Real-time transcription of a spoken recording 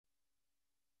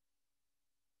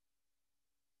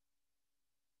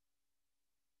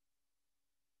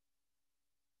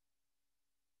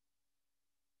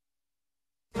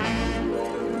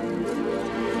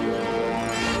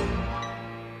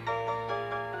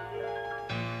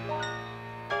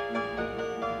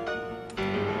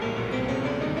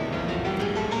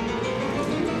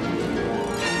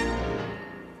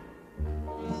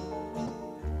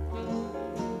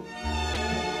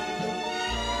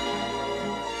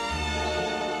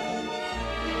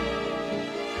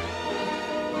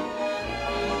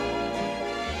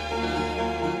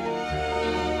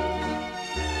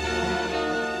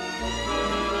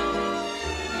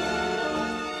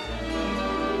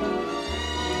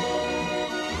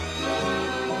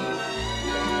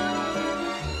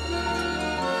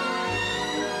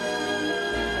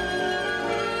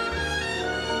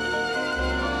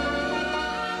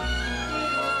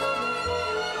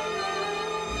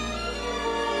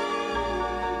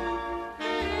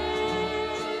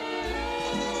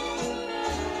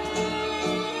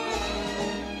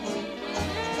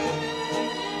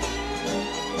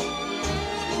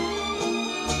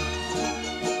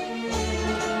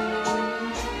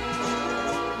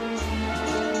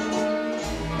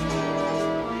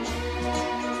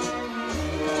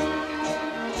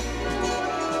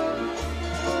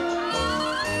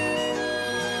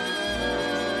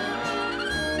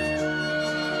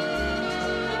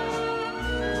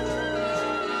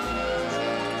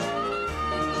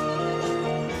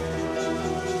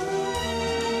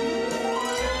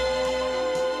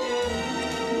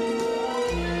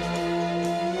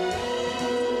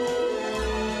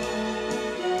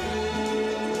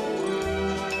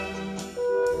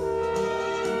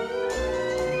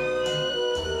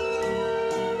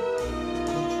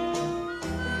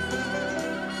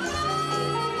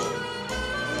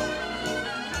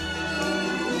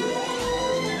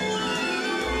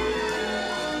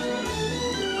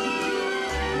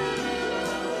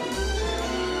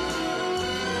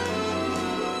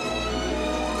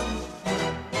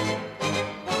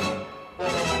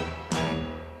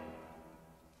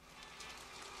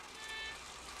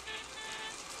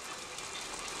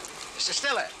Mr.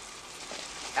 Stiller,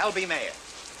 L.B. Mayer.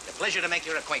 A pleasure to make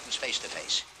your acquaintance face to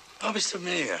face. Oh, Mr.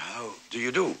 Mayer, how do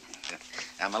you do?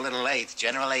 I'm a little late.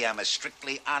 Generally, I'm a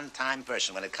strictly on-time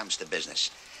person when it comes to business.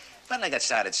 But I got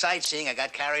started sightseeing, I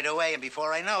got carried away, and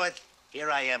before I know it, here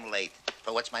I am late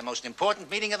for what's my most important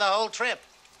meeting of the whole trip.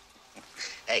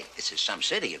 Hey, this is some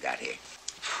city you got here.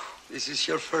 This is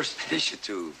your first visit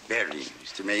to Berlin,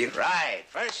 Mr. Mayer. Right,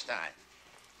 first time.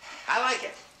 I like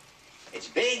it. It's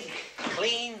big,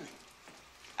 clean.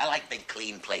 I like big,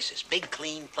 clean places. Big,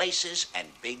 clean places and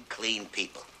big, clean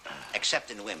people.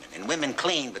 Except in women. And women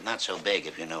clean, but not so big,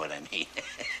 if you know what I mean.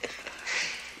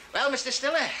 Well, Mr.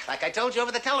 Stiller, like I told you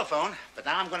over the telephone, but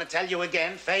now I'm going to tell you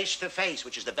again, face to face,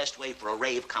 which is the best way for a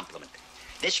rave compliment.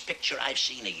 This picture I've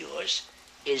seen of yours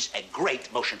is a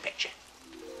great motion picture.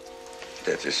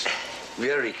 That is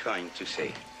very kind to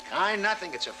say. Kind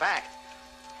nothing, it's a fact.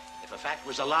 If a fact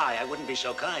was a lie, I wouldn't be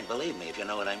so kind, believe me, if you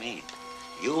know what I mean.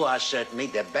 You are certainly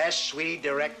the best Swede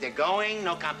director going,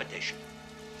 no competition.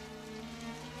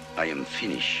 I am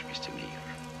finished, Mr. Mayer.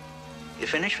 You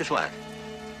finished with what?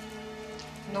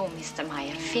 No, Mr.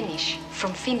 Mayer, Finnish,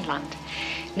 from Finland.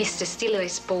 Mr. Stiller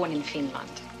is born in Finland.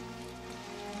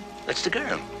 That's the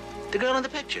girl in the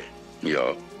picture.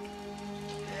 Yeah.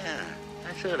 Yeah,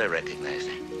 I thought I recognized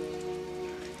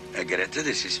her. Greta,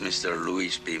 this is Mr.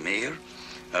 Louis B. Mayer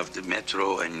of the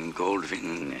Metro and Gould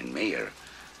and Mayer.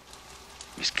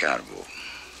 Miss Garbo.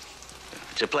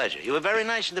 It's a pleasure. You were very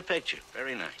nice in the picture.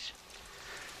 Very nice.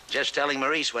 Just telling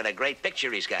Maurice what a great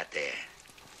picture he's got there.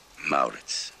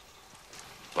 Mauritz.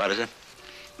 What is it?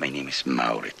 My name is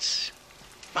Mauritz.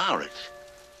 Mauritz?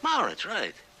 Mauritz,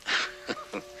 right.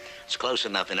 It's close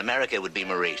enough. In America, it would be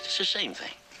Maurice. It's the same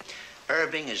thing.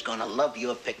 Irving is gonna love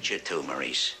your picture, too,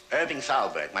 Maurice. Irving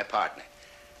Thalberg, my partner.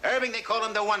 Irving, they call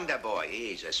him the Wonder Boy.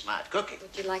 He's a smart cookie.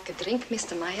 Would you like a drink,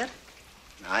 Mr. Mayer?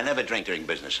 No, I never drink during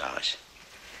business hours.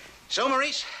 So,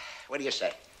 Maurice, what do you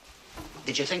say?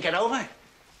 Did you think it over?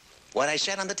 What I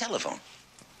said on the telephone?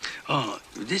 Oh,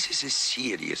 this is a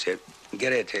serious,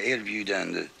 Greta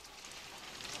erbjudande.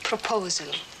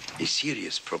 Proposal. A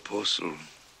serious proposal.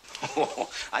 Oh,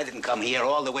 I didn't come here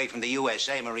all the way from the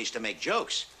USA, Maurice, to make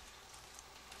jokes.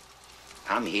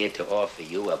 I'm here to offer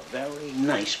you a very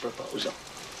nice proposal.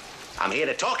 I'm here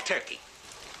to talk turkey.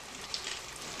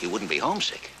 You wouldn't be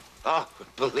homesick. Oh,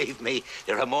 believe me,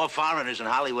 there are more foreigners in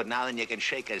Hollywood now than you can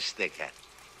shake a stick at.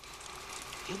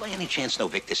 You by any chance know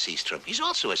Victor Seastrom? He's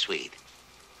also a Swede.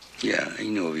 Yeah, I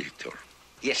know Victor.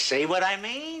 You see what I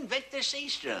mean? Victor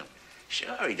Seastrom.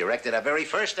 Sure, he directed our very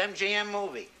first MGM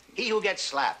movie. He Who Gets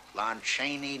Slapped. Lon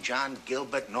Chaney, John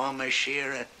Gilbert, Norma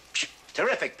Shearer.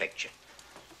 Terrific picture.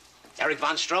 Eric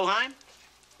von Stroheim?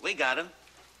 We got him.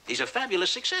 He's a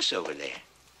fabulous success over there.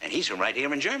 And he's from right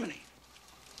here in Germany.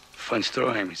 Von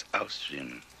Stroheim is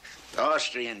Austrian.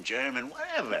 Austrian, German,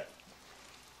 whatever.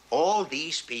 All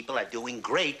these people are doing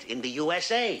great in the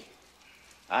USA.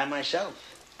 I myself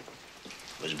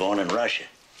was born in Russia.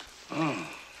 Oh.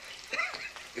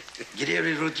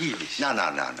 Грери родились. No.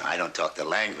 I don't talk the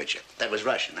language. That was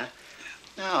Russian, huh?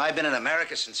 No, I've been in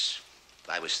America since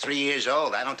I was 3 years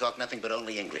old. I don't talk nothing but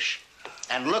only English.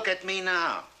 And look at me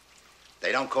now.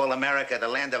 They don't call America the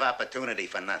land of opportunity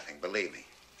for nothing, believe me.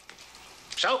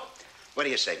 So, what do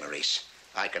you say, Maurice?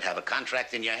 I could have a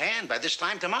contract in your hand by this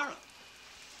time tomorrow.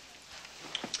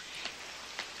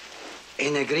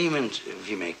 An agreement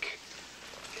we make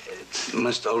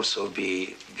must also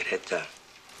be Greta.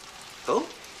 Who?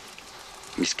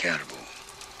 Miss Garbo.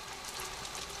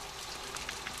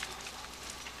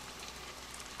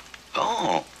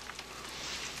 Oh.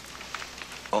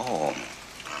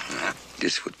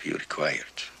 This would be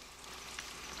required.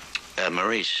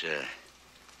 Maurice,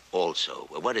 also.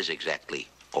 What is exactly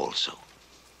also?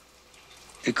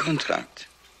 A contract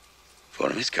for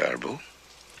Miss Garbo.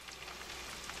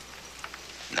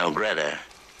 No Greta.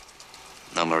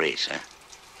 No Maurice, huh?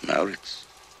 Mauritz.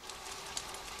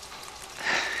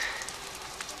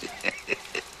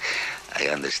 I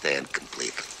understand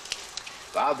completely.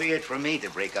 Far be it from me to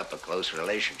break up a close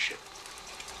relationship.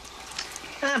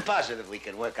 I'm positive we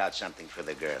can work out something for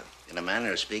the girl. In a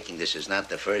manner of speaking, this is not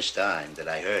the first time that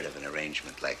I heard of an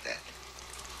arrangement like that.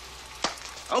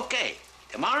 Okay,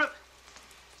 tomorrow,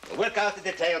 we'll work out the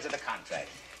details of the contract,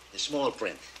 the small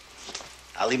print.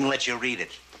 I'll even let you read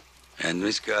it. And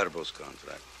Miss Garbo's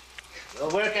contract.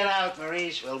 We'll work it out,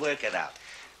 Maurice. We'll work it out.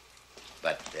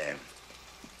 But,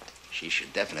 she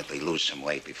should definitely lose some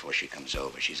weight before she comes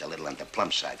over. She's a little on the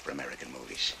plump side for American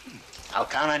movies. I'll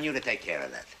count on you to take care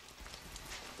of that.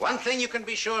 One thing you can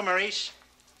be sure, Maurice.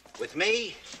 With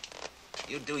me,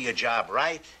 you do your job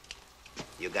right,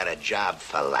 you got a job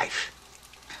for life.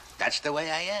 That's the way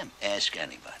I am. Ask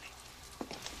anybody.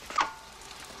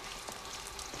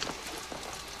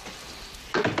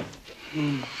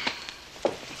 He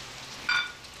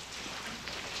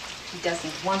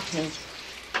doesn't want me.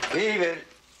 Leave it.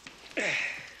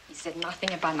 He said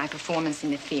nothing about my performance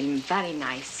in the film. Very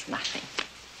nice, nothing.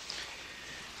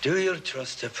 Do you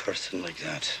trust a person like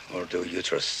that, or do you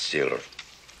trust Stiller?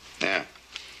 Yeah.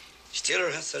 Stiller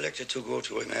has selected to go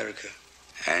to America,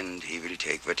 and he will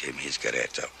take with him his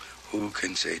Greta. Who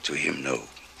can say to him no?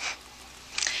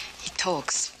 He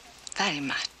talks very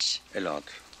much. A lot.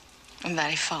 And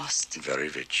very fast. Very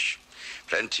rich.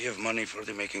 Plenty of money for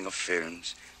the making of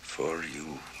films for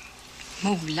you.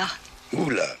 Moolah.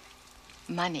 Moolah.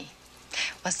 Money.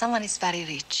 When someone is very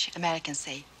rich, Americans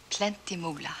say, plenty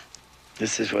moolah.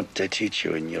 This is what they teach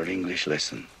you in your English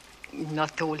lesson.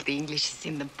 Not all the English is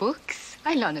in the books.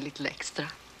 I learn a little extra.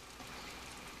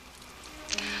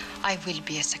 I will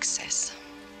be a success.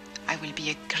 I will be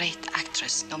a great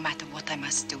actress, no matter what I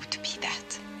must do to be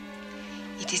that.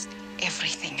 It is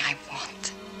everything I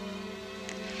want.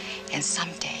 And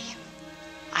someday,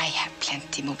 I have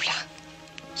plenty moolah.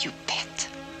 You bet.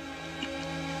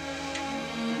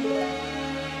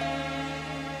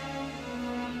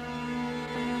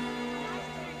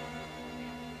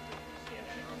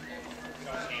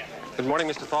 Good morning,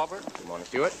 Mr. Thalberg. Good morning,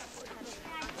 Stewart.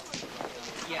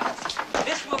 Yeah.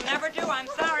 This will never do, I'm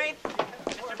sorry.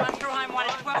 Mr. Von Stroheim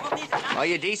wanted 12 of these. Are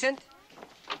you decent?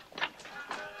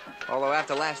 Although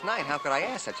after last night, how could I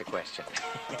ask such a question?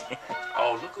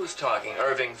 Oh, look who's talking.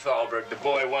 Irving Thalberg, the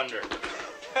boy wonder.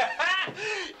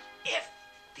 If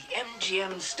the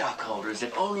MGM stockholders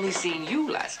had only seen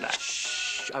you last night.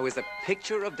 Shh. I was a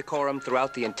picture of decorum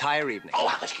throughout the entire evening. Oh,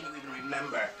 how much can you even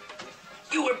remember?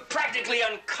 You were practically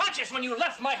unconscious when you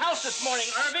left my house this morning,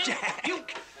 Irving. Jack. You...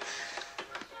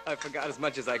 I forgot as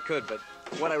much as I could, but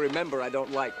what I remember, I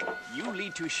don't like. You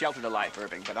lead too sheltered a life,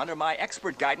 Irving, but under my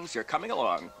expert guidance, you're coming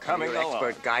along. Under your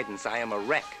expert guidance, I am a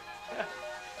wreck.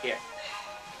 Here,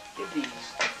 give these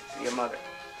to your mother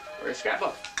for a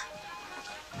scrapbook.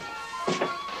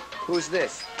 Who's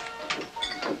this?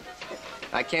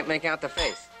 I can't make out the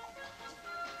face.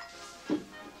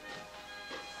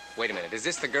 Wait a minute, is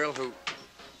this the girl who...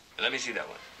 Let me see that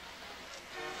one.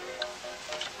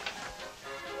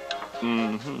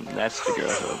 Mm-hmm, that's the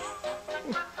girl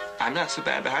who... I'm not so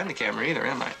bad behind the camera either,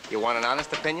 am I? You want an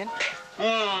honest opinion?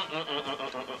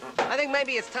 I think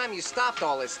maybe it's time you stopped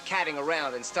all this catting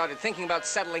around and started thinking about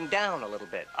settling down a little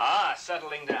bit. Ah,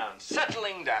 settling down.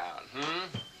 Settling down,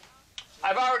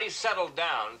 I've already settled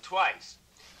down twice.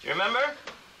 Do you remember?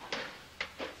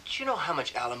 Do you know how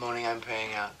much alimony I'm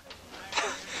paying out?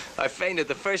 I fainted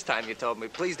the first time you told me.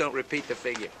 Please don't repeat the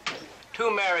figure. 2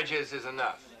 marriages is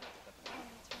enough.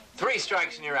 3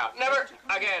 strikes and you're out. Never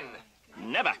again.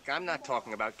 Never. I'm not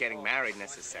talking about getting married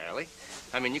necessarily.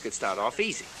 I mean, you could start off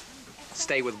easy.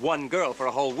 Stay with one girl for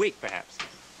a whole week, perhaps.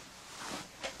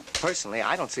 Personally,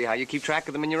 I don't see how you keep track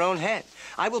of them in your own head.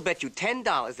 I will bet you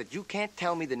 $10 that you can't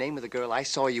tell me the name of the girl I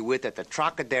saw you with at the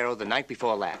Trocadero the night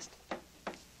before last.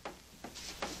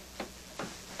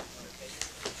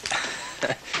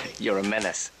 You're a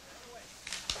menace.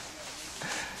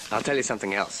 I'll tell you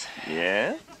something else.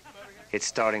 Yeah? It's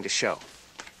starting to show.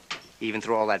 Even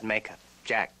through all that makeup.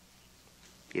 Jack,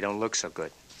 you don't look so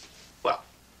good. Well,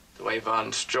 the way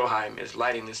Von Stroheim is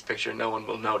lighting this picture, no one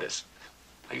will notice.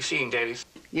 Are you seeing dailies?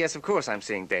 Yes, of course I'm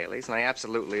seeing dailies, and I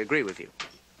absolutely agree with you.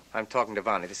 I'm talking to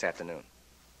Vonnie this afternoone.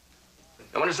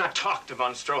 No one does not talk to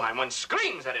Von Stroheim. One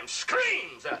screams at him,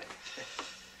 screams at him.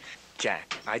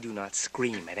 Jack, I do not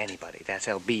scream at anybody. That's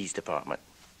LB's department.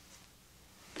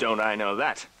 Don't I know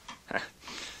that?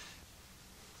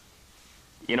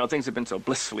 You know, things have been so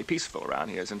blissfully peaceful around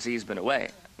here since he's been away.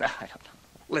 I don't know.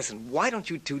 Listen, why don't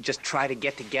you two just try to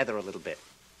get together a little bit?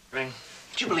 Ring,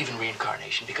 do you believe in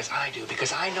reincarnation? Because I do.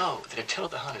 Because I know that Attila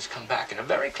the Hun has come back in a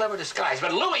very clever disguise.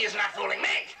 But Louis is not fooling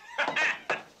me.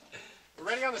 We're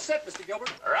ready on the set, Mr.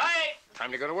 Gilbert. All right.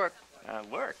 Time to go to work.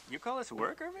 Work? You call this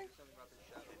work, Irving?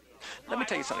 Let me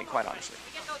tell you something quite honestly.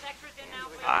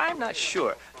 I'm not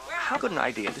sure how good an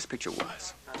idea this picture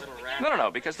was. No,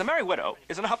 because The Merry Widow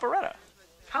is an operetta.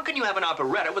 How can you have an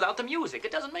operetta without the music?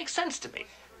 It doesn't make sense to me.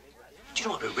 Do you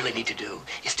know what we really need to do?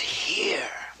 Is to hear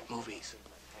movies.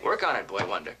 Work on it, boy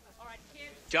wonder.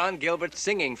 John Gilbert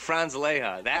singing Franz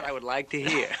Leha. That I would like to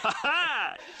hear.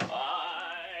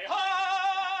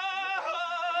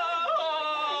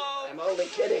 I'm only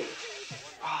kidding.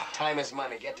 Oh, time is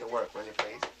money. Get to work, will you,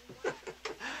 please?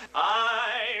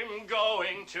 I'm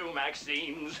going to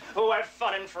Maxine's, where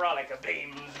fun and frolic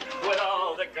beams. With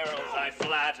all the girls I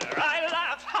flatter, I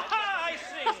laugh, I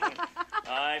sing,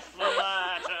 I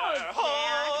flatter.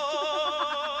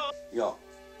 Oh. Yo,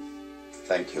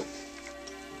 thank you.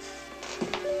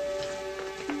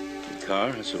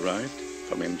 car has arrived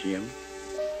from MGM?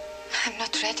 I'm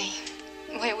not ready.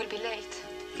 I will be late.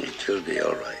 It will be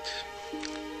all right.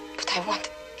 But I want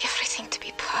everything to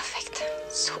be perfect.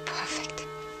 So perfect.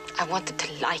 I want them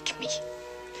to like me.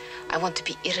 I want to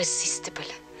be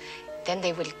irresistible. Then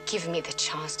they will give me the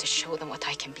chance to show them what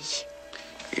I can be.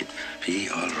 It will be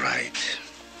all right.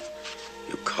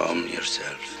 You calm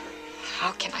yourself.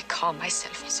 How can I calm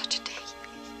myself on such a day?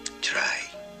 Try.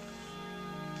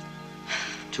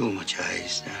 Too much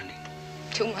ice, darling.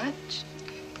 Too much?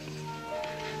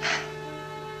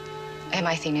 Am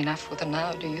I thin enough for them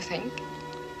now, do you think?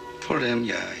 For them,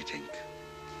 yeah, I think.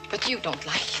 But you don't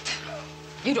like it.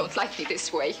 You don't like me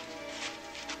this way.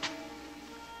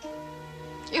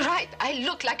 You're right. I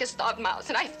look like a starved mouse,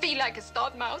 and I feel like a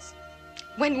starved mouse.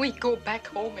 When we go back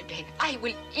home again, I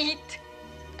will eat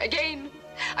again.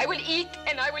 I will eat,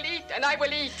 and I will eat, and I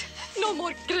will eat. No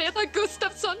more Greta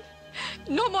Gustafsson.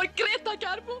 No more Greta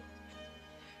Garbo.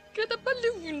 Greta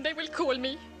Balloon, they will call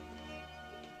me.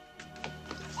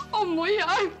 Oh, my,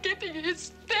 I'm getting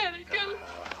hysterical.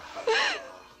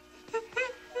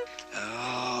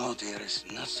 Oh, there is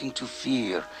nothing to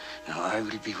fear. Now I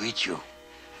will be with you.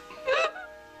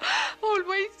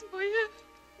 Always, Moya.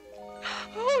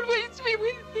 Always be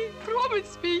with me.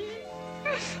 Promise me.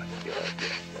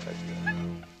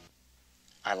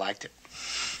 I liked it.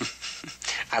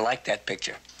 I liked that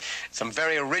picture. Some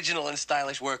very original and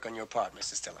stylish work on your part,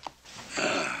 Mr. Stiller.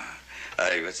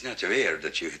 I was not aware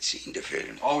that you had seen the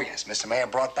film. Oh, yes. Mr. Mayor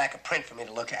brought back a print for me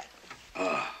to look at.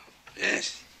 Oh,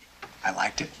 yes. I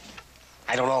liked it.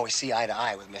 I don't always see eye to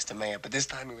eye with Mr. Mayor, but this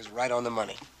time he was right on the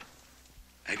money.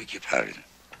 I beg your pardon.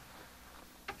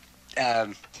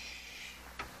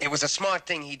 It was a smart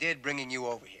thing he did bringing you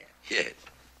over here. Yes.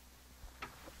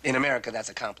 In America, that's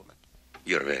a compliment.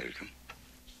 You're welcome.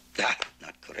 Ah,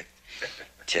 not correct.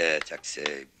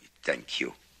 Thank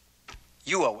you.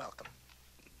 You are welcome.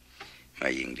 My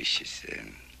English is,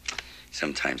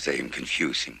 sometimes I am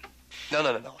confusing.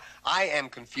 No. I am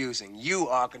confusing. You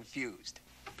are confused.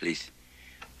 Please.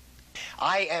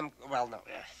 I am, well, no,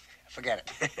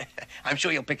 forget it. I'm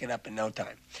sure you'll pick it up in no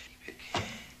time.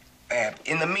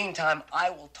 In the meantime, I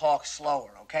will talk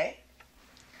slower, okay?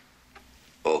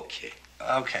 Okay.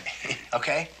 Okay.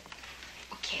 Okay?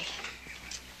 Okay.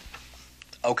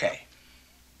 Okay.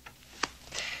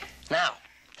 Now,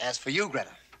 as for you,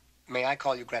 Greta, may I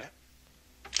call you Greta?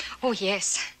 Oh,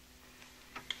 yes.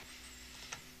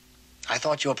 I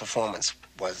thought your performance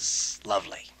was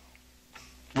lovely.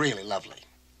 Really lovely.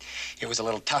 It was a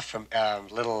little tough,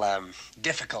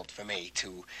 difficult for me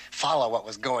to follow what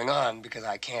was going on because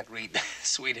I can't read the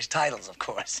Swedish titles, of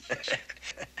course.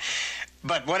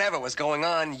 But whatever was going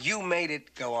on, you made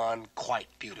it go on quite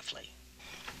beautifully.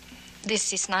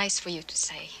 This is nice for you to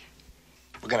say.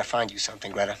 We're gonna find you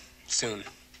something, Greta, soon.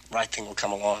 Right thing will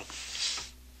come along.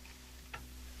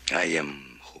 I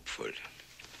am hopeful.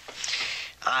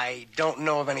 I don't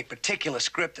know of any particular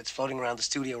script that's floating around the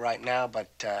studio right now,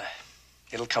 but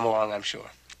it'll come along, I'm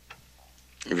sure.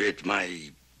 With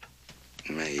my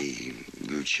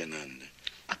godkännande.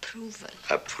 Approval.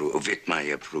 With my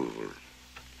approval.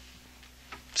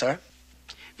 Sir?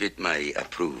 With my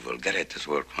approval, Greta's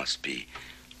work must be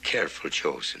carefully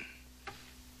chosen.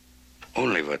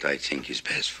 Only what I think is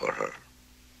best for her.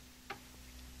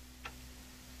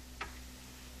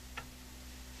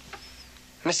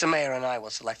 Mr. Mayor and I will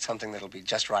select something that'll be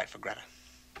just right for Greta.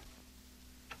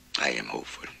 I am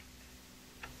hopeful.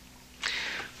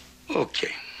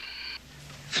 Okay.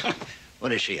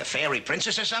 What is she, a fairy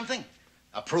princess or something?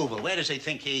 Approval. Where does he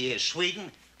think he is?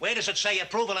 Sweden? Where does it say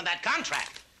approval in that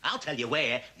contract? I'll tell you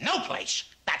where. No place.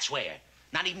 That's where.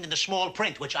 Not even in the small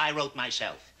print, which I wrote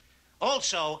myself.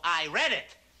 Also, I read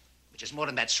it, which is more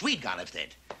than that Swede Gonov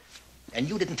did. And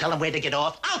you didn't tell him where to get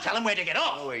off. I'll tell him where to get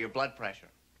off. Lower your blood pressure.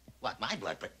 What, my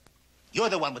blood pressure? You're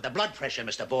the one with the blood pressure,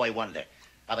 Mr. Boy Wonder.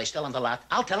 Are they still on the lot?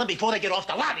 I'll tell them before they get off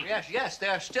the lobby. Yes,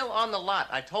 they're still on the lot.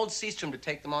 I told Seastrom to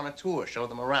take them on a tour, show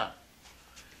them around.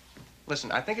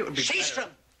 Listen, I think it would be Seastrom!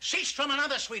 Seastrom,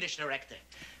 another Swedish director.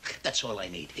 That's all I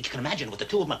need. You can imagine what the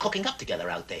two of them are cooking up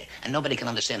together out there. And nobody can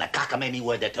understand a cockamamie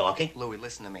word they're talking. Louis,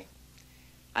 listen to me.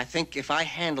 I think if I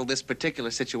handle this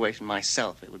particular situation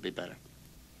myself, it would be better.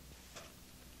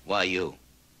 Why you?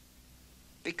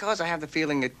 Because I have the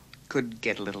feeling it could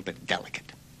get a little bit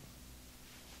delicate.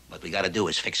 What we gotta do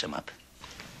is fix him up.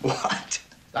 What?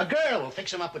 A girl will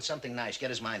fix him up with something nice. Get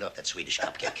his mind off that Swedish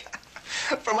cupcake.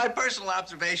 From my personal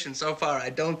observation so far, I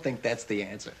don't think that's the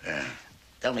answer.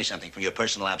 Tell me something from your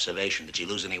personal observation. Did she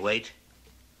lose any weight?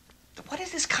 What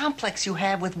is this complex you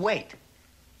have with weight?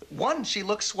 One, she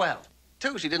looks swell.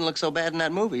 Two, she didn't look so bad in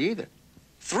that movie either.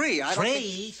 3? I don't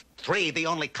Three? Three, the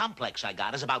only complex I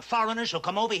got is about foreigners who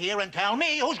come over here and tell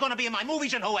me who's going to be in my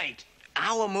movies and who ain't.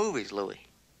 Our movies, Louis.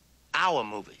 Our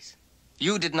movies.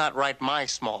 You did not write my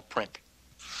small print.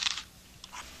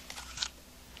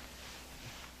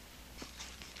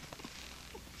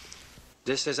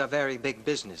 This is a very big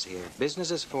business here. Business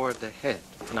is for the head,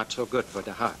 not so good for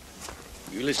the heart.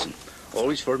 You listen.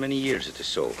 Always for many years it is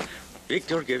so.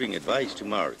 Victor giving advice to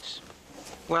Mauritz.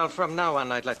 Well, from now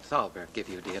on, I'd let Thalberg give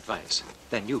you the advice.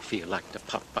 Then you feel like the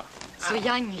papa. So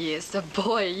young he is, a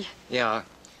boy. Yeah,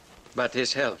 but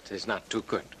his health is not too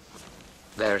good.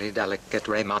 Very delicate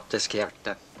rheumatic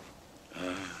hjärta.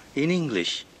 In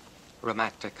English.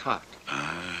 Rheumatic heart.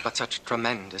 But such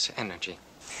tremendous energy.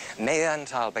 Maya and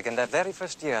Thalberg, in their very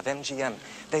first year of MGM,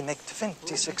 they make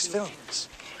 26 films.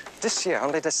 This year,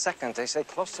 only the second, they say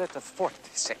closer to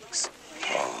 46.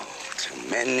 Oh, too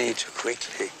many, too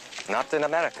quickly. Not in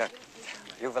America.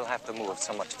 You will have to move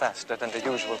so much faster than the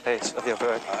usual pace of your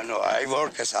work. No, I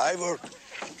work as I work.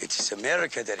 It is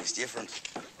America that is different,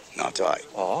 not I.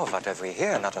 Oh, what have we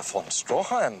here? Not a von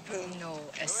Stroheim. No,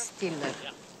 a Stiller.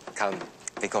 Come,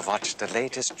 we go watch the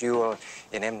latest duel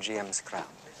in MGM's crown.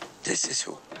 This is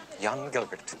who? Young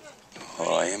Gilbert.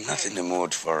 Oh, I am not in the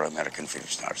mood for American film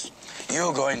stars.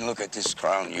 You go and look at this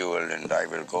crown jewel, and I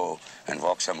will go and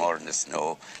walk some more in the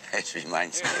snow. It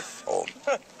reminds me of home.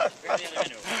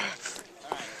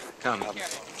 Come.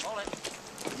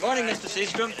 Good morning, Mr.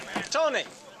 Seastrom. Tony!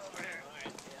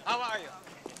 How are you?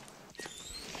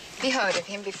 We heard of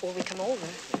him before we come over.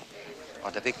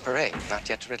 Oh, the big parade, not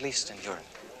yet released in Europe.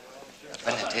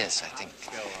 But when it is, I think,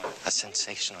 a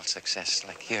sensational success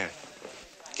like here.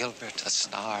 Gilbert, a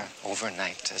star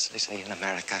overnight, as they say in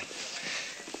America.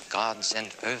 God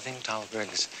sent Irving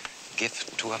Thalberg's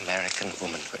gift to American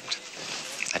womanhood.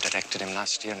 I directed him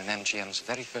last year in MGM's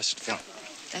very first film.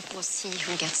 That was he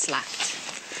who gets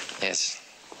slapped. Yes,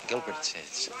 Gilbert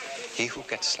says, he who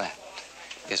gets slapped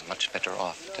is much better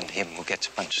off than him who gets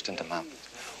punched in the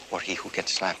mouth, or he who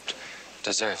gets slapped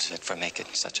deserves it for making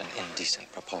such an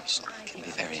indecent proposal. It can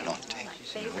be very naughty.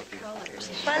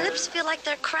 My lips feel like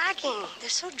they're cracking. They're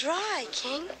so dry,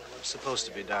 King. Supposed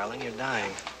to be, darling. You're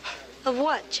dying. Of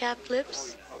what, chapped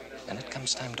lips? When it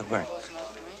comes time to work,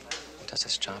 he does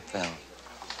his job well.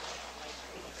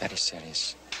 Very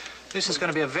serious. This is going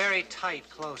to be a very tight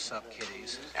close-up,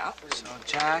 kiddies. Yeah. So,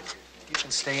 Jack, you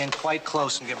can stay in quite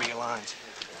close and give her your lines.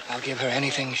 I'll give her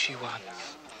anything she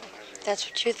wants. That's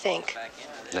what you think.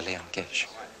 Lillian Gish.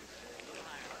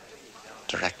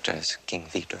 Director is King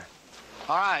Vidor.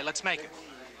 All right, let's make it.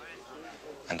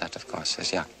 And that, of course,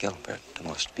 is Jack Gilbert, the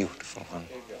most beautiful one.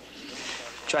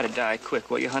 Try to die quick,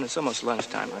 will you, hon? It's almost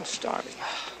lunchtime. I'm starving.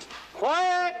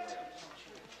 Quiet!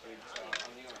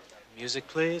 Music,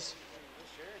 please.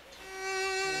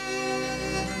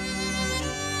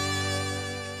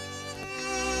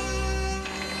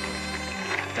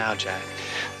 Now, Jack.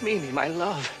 Mimi, my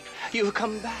love, you've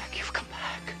come back. You've come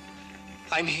back.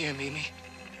 I'm here, Mimi.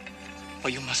 Oh,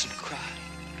 you mustn't cry.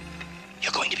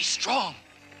 You're going to be strong.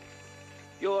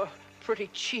 Your pretty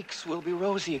cheeks will be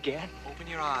rosy again. Open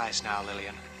your eyes now,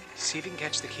 Lillian. See if you can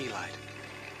catch the key light.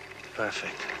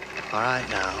 Perfect. All right,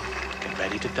 now, get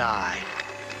ready to die.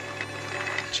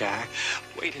 Jack?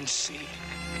 Wait and see.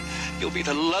 You'll be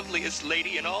the loveliest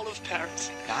lady in all of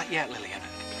Paris. Not yet, Lillian.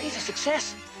 He's a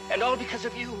success, and all because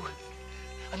of you.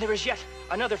 And there is yet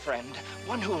another friend,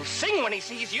 one who will sing when he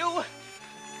sees you.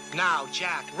 Now,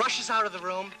 Jack rushes out of the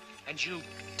room, and you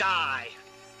die.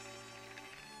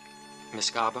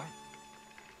 Miss Garbo?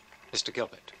 Mr.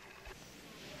 Gilbert.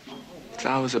 It's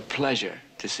always a pleasure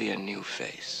to see a new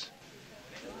face.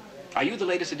 Are you the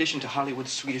latest addition to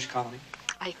Hollywood's Swedish colony?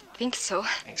 I think so.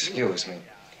 Excuse me.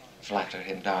 Flatter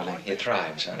him, darling. He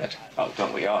thrives on it. Oh,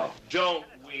 don't we all? Don't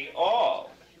we all?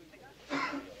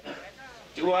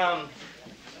 Do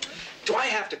I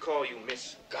have to call you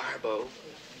Miss Garbo?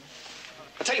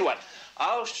 I'll tell you what.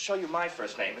 I'll show you my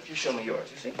first name if you show me yours,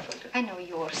 you see? I know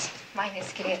yours. Mine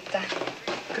is Greta.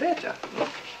 Greta?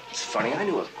 It's funny, I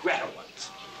knew a Greta once.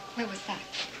 Where was that?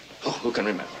 Oh, who can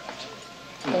remember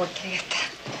it? Poor Greta.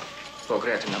 Oh,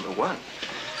 Greta number 1.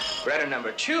 Greta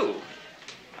number 2,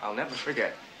 I'll never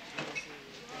forget.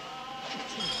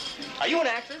 Are you an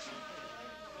actress?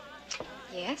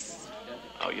 Yes?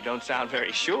 Oh, you don't sound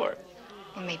very sure.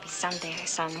 Or maybe someday I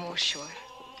sound more sure.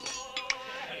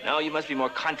 No, you must be more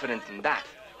confident than that.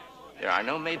 There are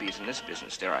no maybes in this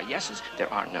business. There are yeses,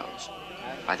 there are nos.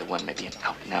 Either one may be an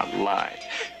out-and-out lie.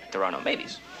 There are no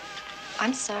maybes.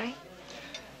 I'm sorry.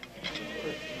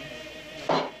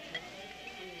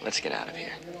 Let's get out of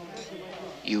here.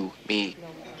 You, me,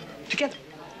 together.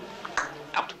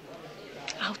 Out.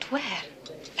 Out where?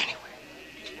 Anywhere.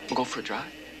 We'll go for a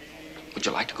drive. Would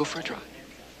you like to go for a drive?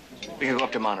 We could go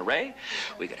up to Monterey.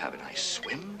 We could have a nice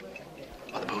swim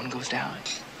while the moon goes down.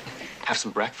 Have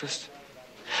some breakfast.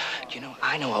 You know,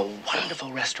 I know a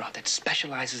wonderful restaurant that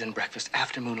specializes in breakfast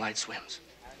after moonlight swims.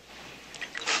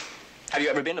 Have you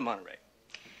ever been to Monterey?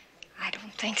 I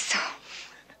don't think so.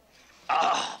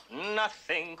 Oh,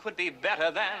 nothing could be better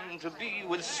than to be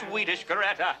with Swedish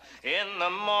Greta in the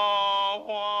morning.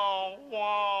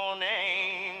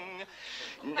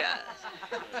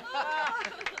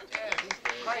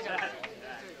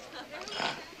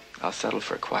 I'll settle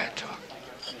for a quiet talk.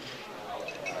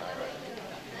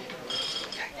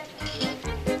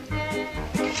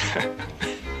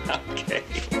 Okay.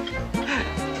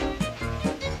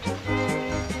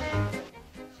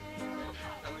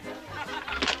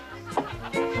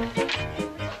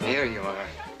 Here you are.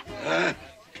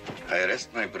 I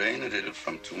rest my brain a little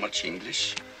from too much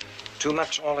English. Too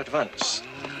much all at once.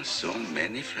 So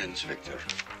many friends, Victor.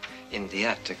 In the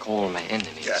attic, all my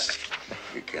enemies. Yeah,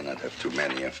 we cannot have too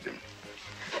many of them.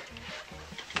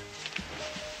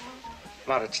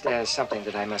 Mauritz, there's something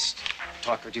that I must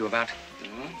talk with you about.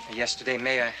 Yesterday,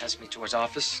 Mayor asked me to his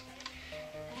office.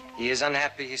 He is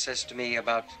unhappy, he says to me,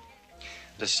 about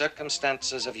the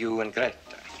circumstances of you and Greta.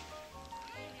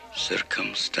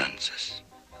 Circumstances?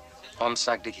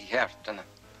 Omständigheterna.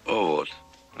 Oh, what?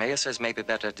 Mayor says maybe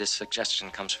better this suggestion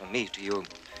comes from me to you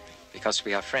because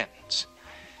we are friends.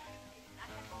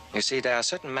 You see, there are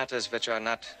certain matters which are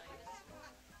not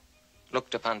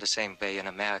looked upon the same way in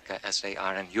America as they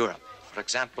are in Europe. For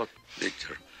example...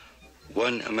 Victor,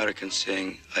 one American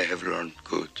saying, I have learned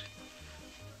good.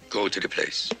 Go to the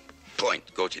place.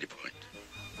 Point. Go to the point.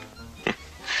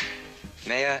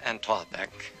 Mayor and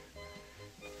Tallbeck,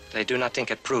 they do not think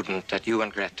it prudent that you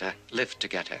and Greta live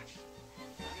together.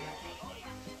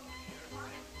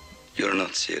 You're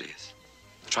not serious.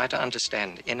 Try to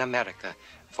understand, in America,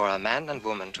 for a man and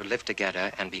woman to live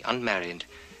together and be unmarried,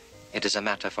 it is a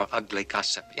matter for ugly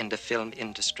gossip. In the film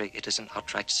industry, it is an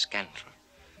outright scandal.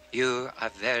 You are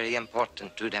very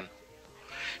important to them.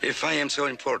 If I am so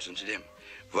important to them,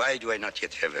 why do I not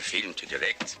yet have a film to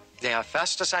direct? They are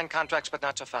fast to sign contracts, but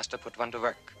not so fast to put one to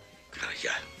work.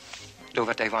 Yeah. Do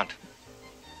what they want.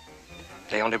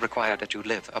 They only require that you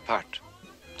live apart.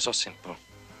 So simple.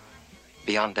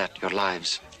 Beyond that, your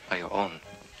lives are your own.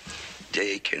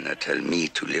 They cannot tell me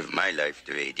to live my life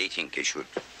the way they think I should.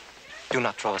 Do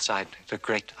not throw aside the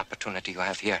great opportunity you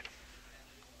have here.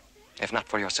 If not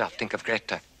for yourself, think of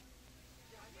Greta.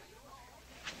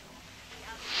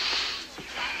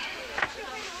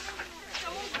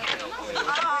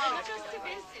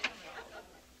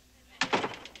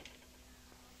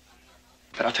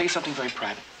 But I'll tell you something very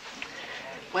private.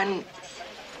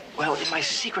 Well, in my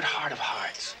secret heart of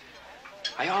hearts,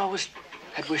 I always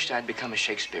had wished I'd become a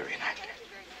Shakespearean actor.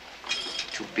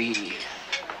 To be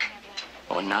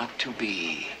or not to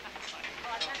be.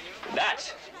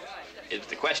 That is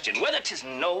the question. Whether 'tis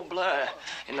nobler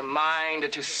in the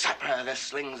mind to suffer the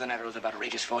slings and arrows of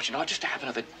outrageous fortune, or just to have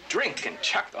another drink and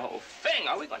chuck the whole thing.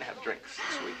 Are we going to have drinks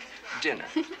this week? Dinner?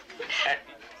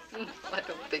 No, I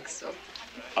don't think so.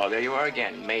 Oh, there you are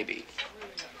again. Maybe.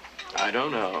 I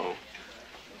don't know.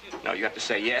 No, you have to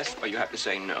say yes or you have to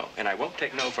say no. And I won't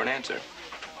take no for an answer.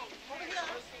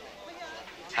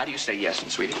 How do you say yes in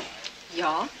Swedish?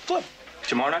 Ja. Good.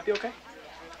 Tomorrow night be okay?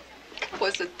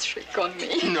 Was a trick on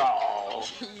me. No.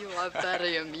 You are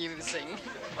very amusing.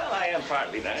 Well, I am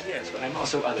partly that, yes, but I'm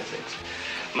also other things.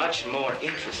 Much more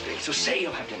interesting. So say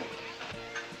you'll have dinner with me.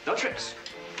 No tricks.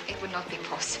 It would not be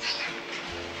possible.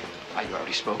 Are you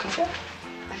already spoken for?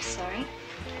 I'm sorry?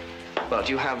 Well,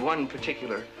 do you have one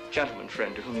particular gentleman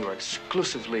friend to whom you are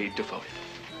exclusively devoted?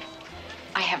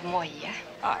 I have Moya.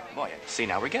 Ah, Moya. See,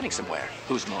 now we're getting somewhere.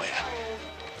 Who's Moya?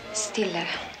 Stiller.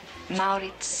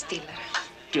 Mauritz Stiller.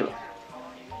 Stiller.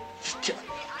 Stiller.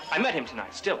 I met him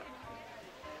tonight, Stiller.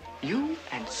 You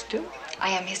and Stiller?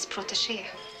 I am his protégé.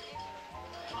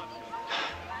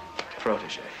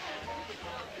 Protégé.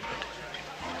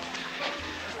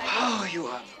 Oh, you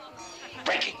are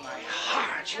breaking my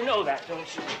heart. You know that,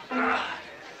 don't you?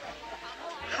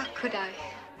 How could I?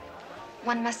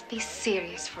 One must be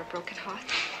serious for a broken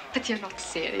heart. But you're not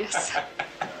serious.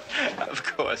 Of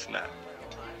course not.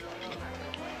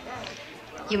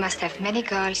 You must have many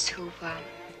girls who,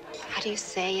 how do you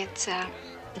say it,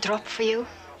 drop for you?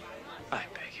 I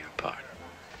beg your pardon.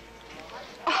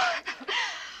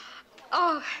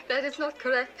 Oh, that is not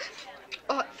correct.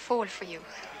 Oh, fall for you.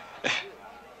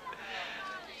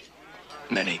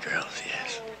 Many girls,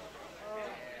 yes.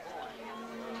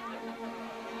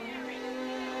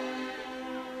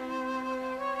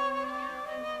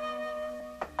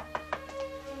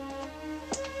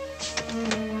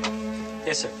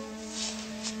 Yes, sir.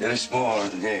 There is more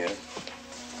there.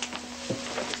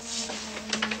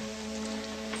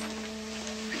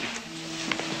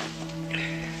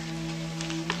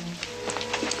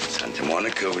 Santa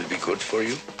Monica will be good for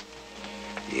you.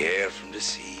 The air from the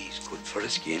sea is good for the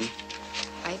skin.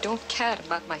 I don't care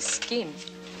about my skin.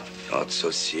 Not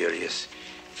so serious.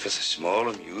 It was a small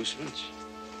amusement.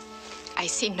 I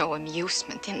see no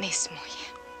amusement in this, Moye.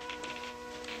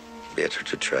 Better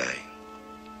to try.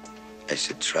 I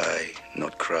said try,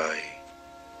 not cry.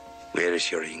 Where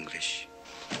is your English?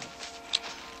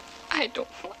 I don't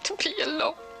want to be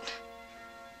alone.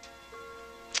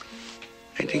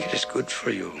 I think it is good for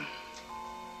you.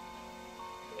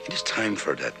 It is time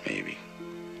for that, maybe.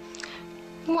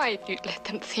 Why do you let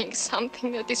them think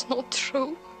something that is not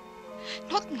true?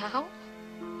 Not now.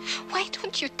 Why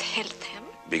don't you tell them?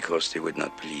 Because they would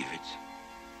not believe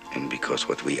it. And because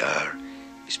what we are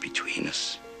is between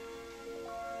us.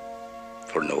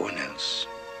 For no one else.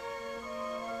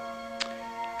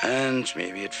 And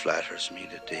maybe it flatters me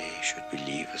that they should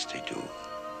believe as they do.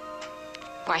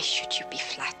 Why should you be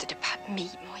flattered about me,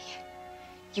 Moye?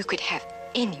 You could have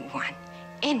anyone,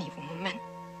 any woman.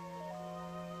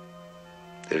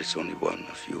 There is only one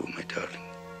of you, my darling.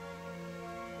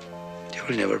 There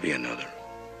will never be another.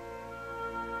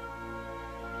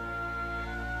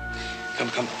 Come,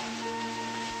 come.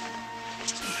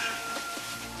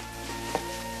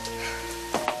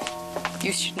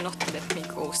 You should not let me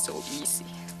go so easy.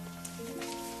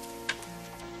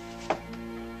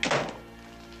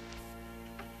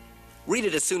 Read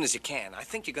it as soon as you can. I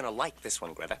think you're going to like this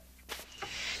one, Greta.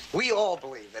 We all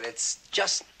believe that it's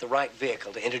just the right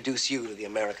vehicle to introduce you to the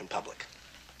American public.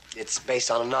 It's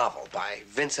based on a novel by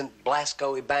Vincent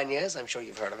Blasco Ibanez. I'm sure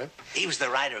you've heard of him. He was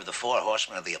the writer of The Four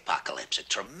Horsemen of the Apocalypse, a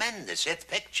tremendous hit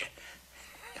picture.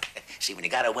 See, when you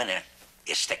got a winner,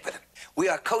 you stick with him. We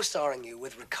are co-starring you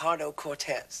with Ricardo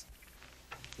Cortez.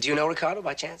 Do you know Ricardo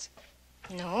by chance?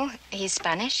 No, he's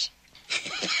Spanish.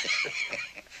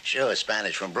 Sure,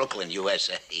 Spanish from Brooklyn,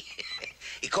 USA.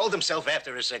 He called himself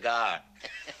after a cigar.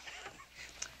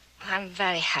 I'm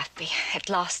very happy at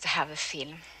last to have a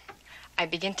film. I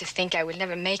begin to think I will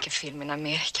never make a film in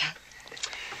America.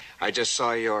 I just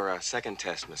saw your second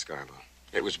test, Miss Garbo.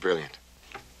 It was brilliant.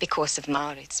 Because of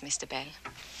Mauritz, Mr. Bell.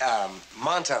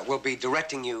 Monta will be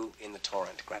directing you in The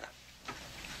Torrent, Greta.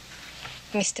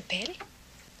 Mr. Bell?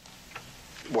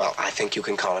 Well, I think you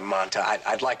can call him Monta.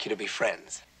 I'd like you to be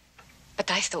friends.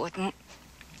 But I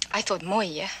thought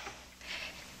Moye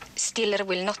Stiller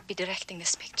will not be directing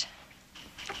this picture.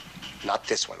 Not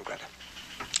this one, Greta.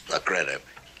 Look, Greta,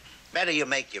 better you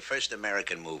make your first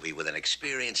American movie with an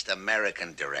experienced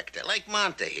American director like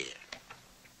Monta here.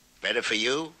 Better for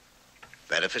you,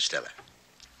 better for Stiller.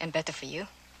 And better for you.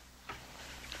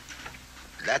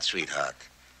 That, sweetheart,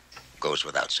 goes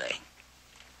without saying.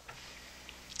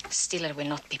 Stiller will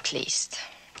not be pleased.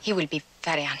 He will be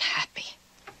very unhappy.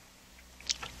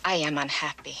 I am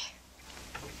unhappy.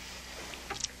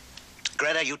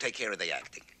 Greta, you take care of the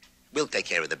acting. We'll take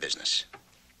care of the business.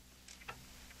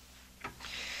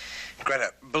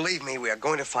 Greta, believe me, we are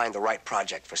going to find the right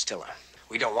project for Stiller.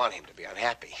 We don't want him to be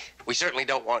unhappy. We certainly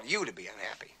don't want you to be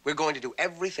unhappy. We're going to do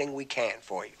everything we can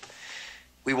for you.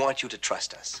 We want you to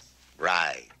trust us.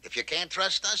 Right. If you can't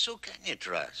trust us, who can you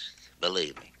trust?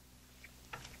 Believe me.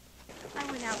 I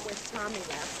went out with Tommy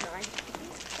last night.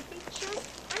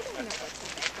 I don't know what's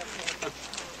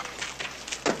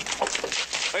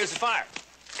Where's the fire?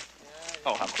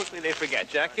 Oh, how quickly they forget.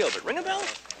 Jack Gilbert. Ring a bell?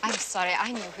 I'm sorry.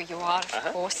 I know who you are,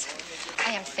 of course.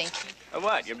 I am thinking.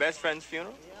 What, your best friend's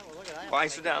funeral? Why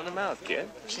so down the mouth, kid?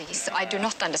 Please, I do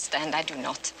not understand. I do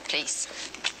not. Please.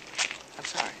 I'm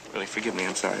sorry. Really, forgive me.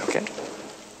 I'm sorry, okay?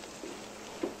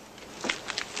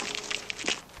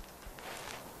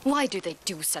 Why do they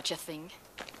do such a thing?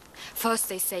 First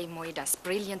they say Moye does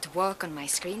brilliant work on my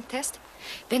screen test.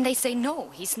 Then they say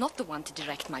no, he's not the one to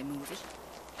direct my movie.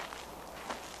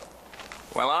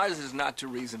 Well, ours is not to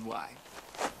reason why.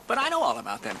 But I know all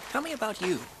about them. Tell me about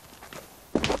you.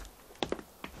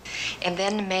 And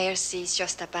then Mayor sees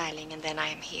Gösta Berling, and then I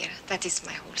am here. That is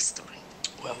my whole story.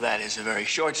 Well, that is a very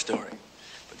short story.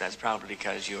 But that's probably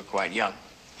because you're quite young.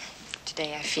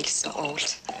 Today I feel so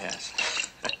old. Yes.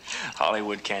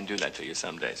 Hollywood can do that to you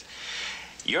some days.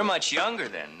 You're much younger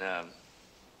than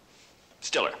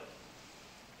Stiller.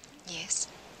 Yes.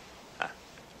 Huh.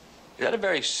 Is that a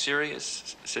very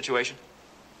serious situation?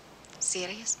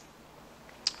 Serious?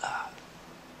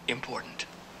 Important.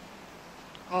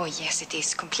 Oh, yes, it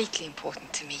is completely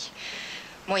important to me.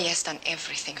 Moye has done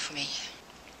everything for me.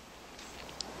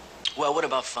 Well, what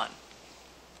about fun?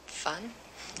 Fun?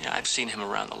 Yeah, I've seen him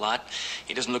around a lot.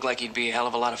 He doesn't look like he'd be a hell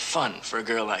of a lot of fun for a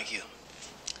girl like you.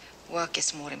 Work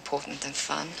is more important than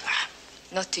fun.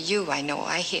 Not to you, I know.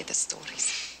 I hear the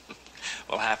stories.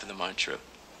 Well, half of them aren't true.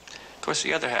 Of course,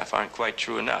 the other half aren't quite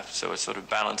true enough, so it sort of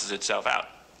balances itself out.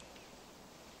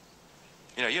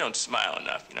 You know, you don't smile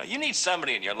enough. You know, you need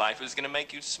somebody in your life who's going to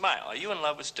make you smile. Are you in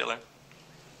love with Stiller?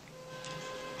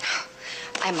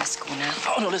 I must go now.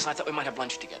 Oh, no, listen, I thought we might have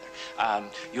lunch together.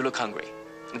 You look hungry.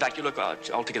 In fact, you look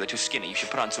altogether too skinny. You should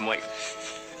put on some weight.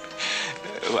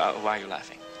 Why are you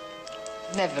laughing?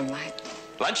 Never mind.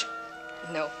 Lunch?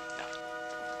 No.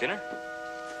 Dinner?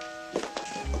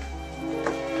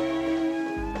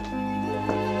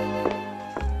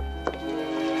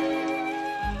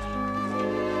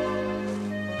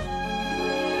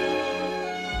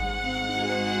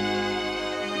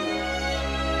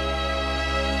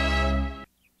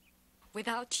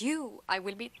 Without you, I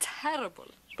will be terrible.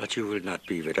 But you will not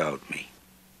be without me.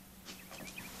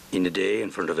 In the day, in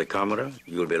front of the camera,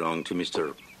 you'll belong to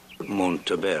Mr.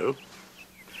 Montabel.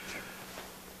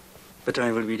 But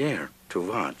I will be there to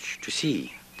watch, to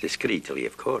see, discreetly,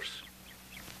 of course.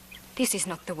 This is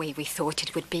not the way we thought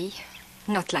it would be.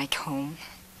 Not like home.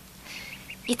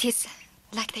 It is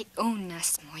like they own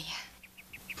us, Moya.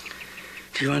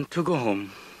 Do you want to go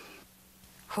home?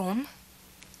 Home?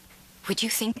 Would you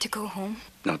think to go home?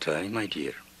 Not I, my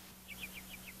dear.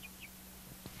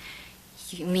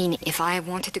 You mean if I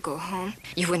wanted to go home,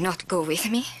 you would not go with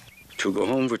me? To go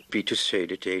home would be to say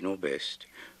that they know best.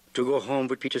 To go home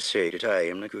would be to say that I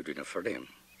am not good enough for them.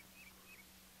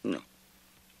 No.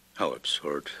 How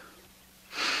absurd.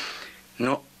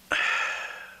 No.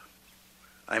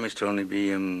 I must only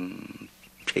be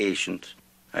patient.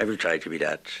 I will try to be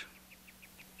that.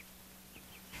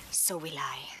 So will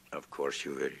I. Of course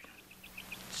you will.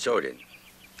 So then,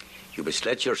 you must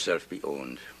let yourself be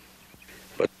owned.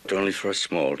 But only for a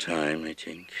small time, I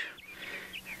think.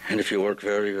 And if you work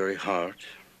very, very hard,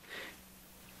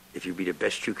 if you be the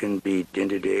best you can be, then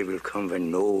the day will come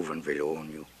when no one will own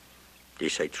you.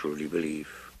 This I truly believe.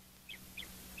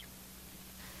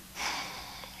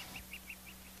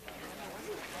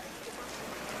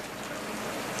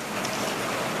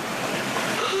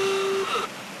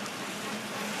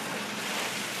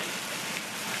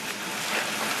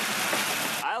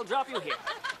 I'll drop you here.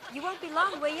 You won't be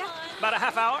long, will you? About a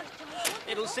half hour.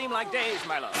 It'll seem like days,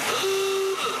 my love.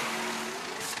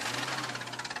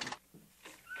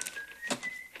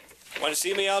 Want to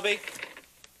see me, Albie?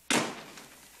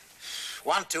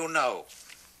 Want to know.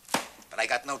 But I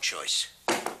got no choice.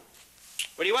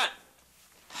 What do you want?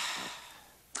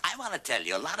 I want to tell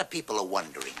you, a lot of people are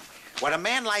wondering what a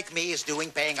man like me is doing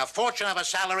paying a fortune of a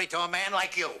salary to a man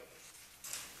like you.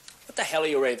 What the hell are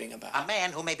you raving about? A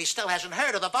man who maybe still hasn't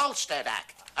heard of the Volstead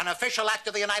Act, an official act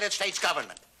of the United States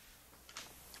government.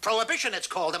 Prohibition, it's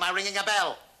called. Am I ringing a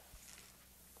bell?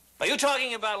 Are you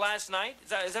talking about last night?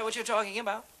 Is that what you're talking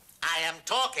about? I am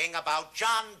talking about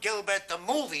John Gilbert, the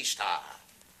movie star.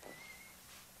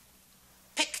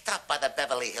 Picked up by the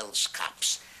Beverly Hills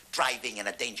cops, driving in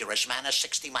a dangerous manner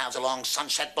 60 miles along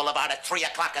Sunset Boulevard at 3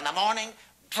 o'clock in the morning,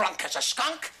 drunk as a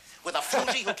skunk, with a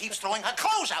floozy who keeps throwing her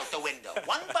clothes out the window,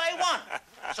 one by one,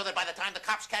 so that by the time the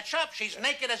cops catch up, she's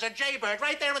naked as a jaybird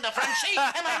right there in the front seat.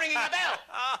 Am I ringing a bell?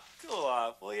 Oh, cool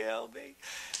off, will you, LB?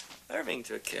 Irving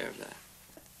took care of that.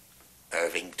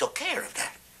 Irving took care of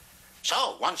that.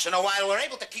 So, once in a while, we're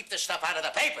able to keep this stuff out of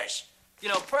the papers. You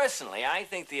know, personally, I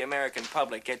think the American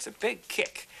public gets a big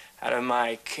kick out of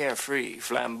my carefree,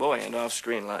 flamboyant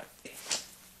off-screen life.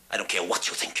 I don't care what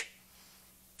you think.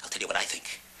 I'll tell you what I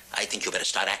think. I think you better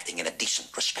start acting in a decent,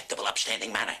 respectable,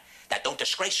 upstanding manner that don't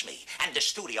disgrace me and the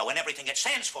studio and everything it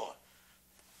stands for,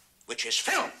 which is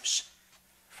films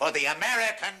for the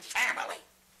American family.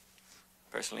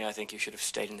 Personally, I think you should have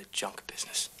stayed in the junk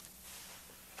business.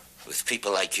 With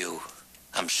people like you,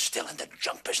 I'm still in the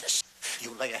junk business.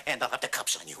 You lay a hand, I'll have the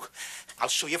cops on you. I'll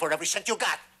sue you for every cent you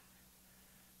got.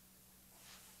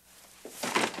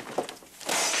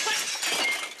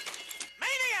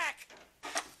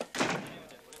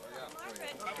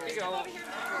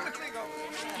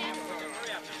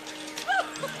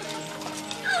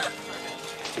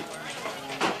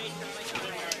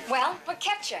 Well, what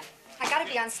kept you? I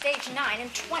gotta be on stage 9 in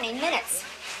 20 minutes.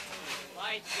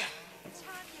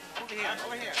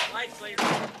 Over here. Lights, please.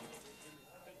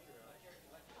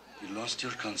 You lost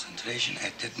your concentration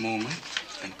at that moment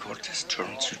when Cortez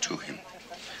turned you to him.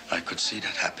 I could see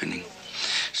that happening.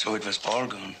 So it was all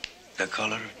gone. The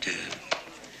color,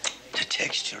 the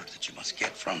texture that you must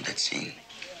get from that scene.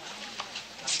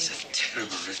 It's a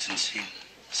terrible written scene.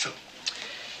 So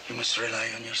you must rely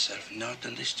on yourself, not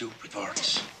on the stupid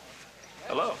words.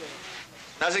 Hello.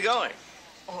 How's it going?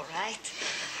 All right.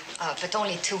 But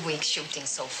only 2 weeks shooting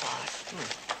so far.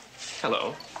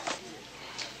 Hello.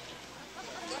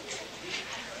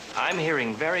 I'm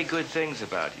hearing very good things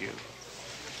about you.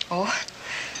 Oh,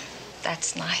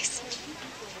 that's nice.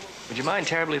 Would you mind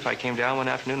terribly if I came down one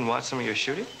afternoon and watched some of your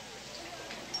shooting?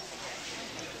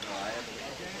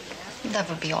 That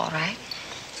would be all right.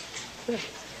 The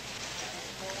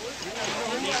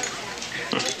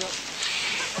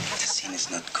scene is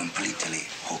not completely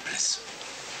hopeless.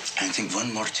 I think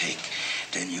one more take,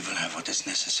 then you will have what is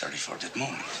necessary for that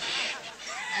moment.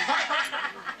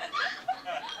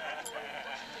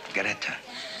 Greta,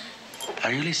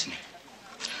 are you listening?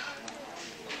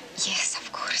 Yes,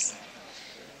 of course.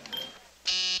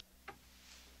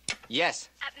 Yes.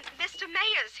 Mr.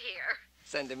 Mayer's here.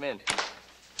 Send him in.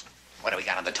 What do we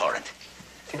got on the torrent?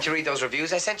 Didn't you read those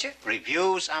reviews I sent you?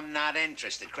 Reviews? I'm not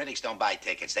interested. Critics don't buy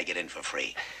tickets. They get in for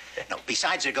free. No,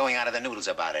 besides, they're going out of the noodles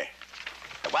about her.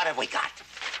 What have we got?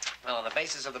 Well, on the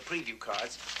basis of the preview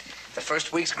cards, the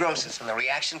first week's grosses, and the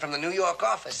reaction from the New York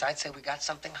office, I'd say we got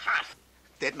something hot.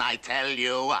 Didn't I tell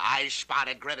you I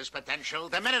spotted Greta's potential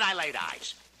the minute I laid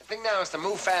eyes? The thing now is to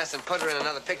move fast and put her in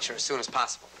another picture as soon as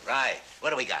possible. Right.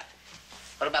 What do we got?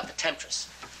 What about the Temptress?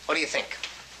 What do you think?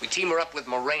 We team her up with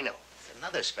Moreno.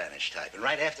 Another Spanish type, and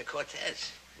right after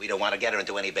Cortez. We don't want to get her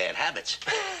into any bad habits.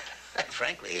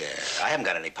 Frankly, I haven't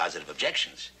got any positive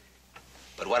objections.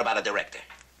 But what about a director?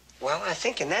 Well, I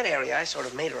think in that area, I sort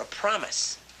of made her a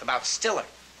promise about Stiller.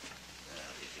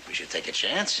 Do you think we should take a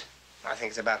chance? I think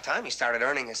it's about time he started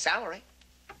earning his salary.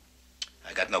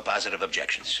 I got no positive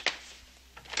objections.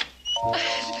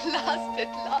 Lost it.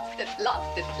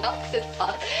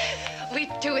 We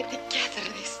do it together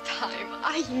this time.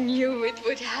 I knew it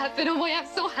would happen. Oh, I'm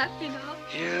so happy now.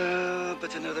 Yeah,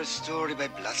 but another story by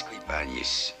Blasco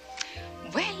Ibanez.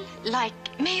 Well,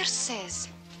 like Mayor says,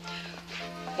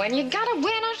 when you got a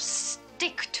winner,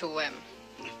 stick to him.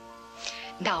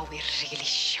 Now we really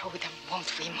show them,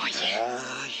 won't we, Moye?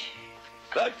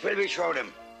 What will we show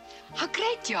them? How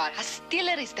great you are.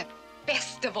 Stiller is the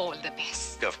best of all the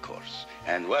best. Of course.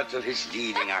 And what of his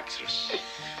leading actress?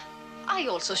 I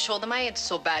also show them I ain't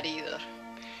so bad either.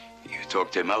 You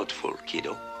talked a mouthful,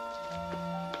 kiddo.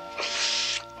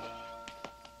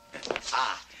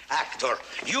 Actor.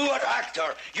 You are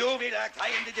actor. You will act. I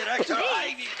am the director.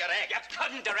 I will direct. You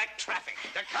couldn't direct traffic.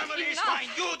 The camera is mine.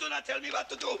 You do not tell me what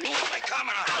to do. Move my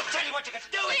camera. I'll tell you what you can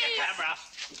do with the camera.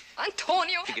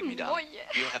 Antonio. Forgive me, darling.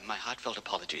 You have my heartfelt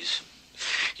apologies.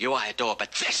 You I adore,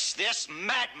 but this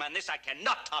madman, this I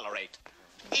cannot tolerate.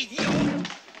 Idiot!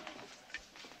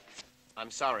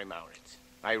 I'm sorry, Mauritz.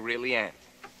 I really am.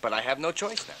 But I have no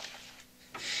choice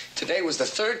now. Today was the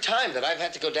 3rd time that I've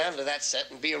had to go down to that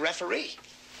set and be a referee.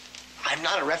 I'm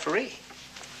not a referee.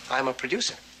 I'm a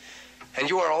producer. And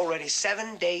you are already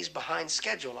 7 days behind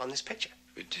schedule on this picture.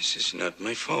 But this is not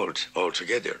my fault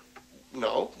altogether.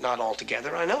 No, not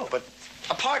altogether, I know. But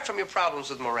apart from your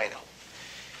problems with Moreno,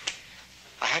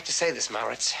 I have to say this,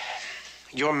 Mauritz.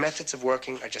 Your methods of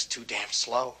working are just too damn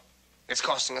slow. It's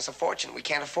costing us a fortune. We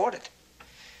can't afford it.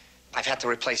 I've had to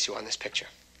replace you on this picture.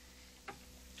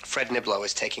 Fred Niblo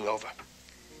is taking over.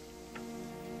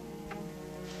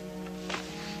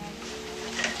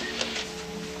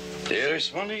 There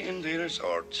is money and there is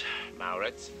art.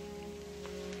 Mauritz.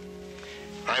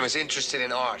 I'm as interested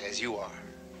in art as you are.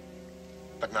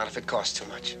 But not if it costs too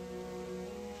much.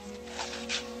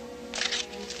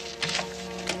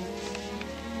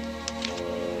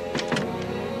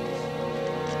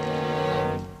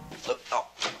 Look,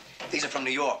 these are from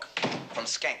New York, from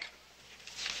Skank.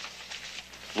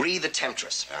 Re the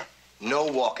Temptress. No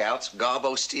walkouts.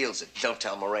 Garbo steals it. Don't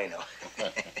tell Moreno.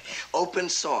 Open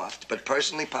soft, but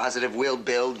personally positive will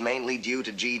build mainly due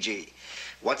to GG.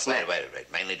 What's next? Wait.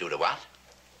 Mainly due to what?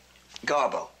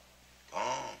 Garbo.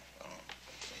 Oh.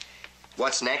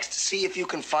 What's next? See if you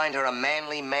can find her a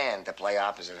manly man to play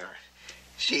opposite her.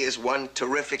 She is one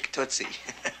terrific Tootsie.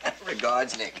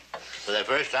 Regards, Nick. For the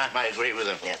first time, I agree with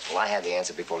him. Yes, well, I had the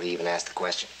answer before he even asked the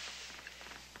question.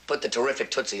 Put the terrific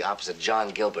Tootsie opposite John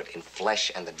Gilbert in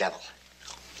Flesh and the Devil.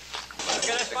 Okay,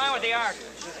 that's fine with the art.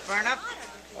 Fair enough?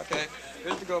 Okay,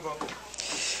 here's the Gobo.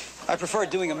 I prefer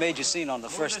doing a major scene on the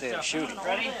first day of shooting.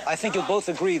 I think you'll both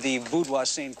agree the boudoir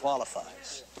scene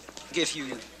qualifies. If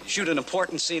you shoot an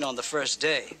important scene on the first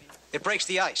day, it breaks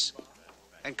the ice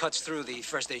and cuts through the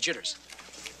first day jitters.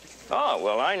 Oh,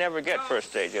 well, I never get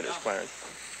first day jitters, Clarence.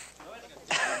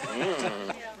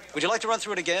 Would you like to run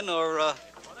through it again, or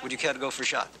would you care to go for a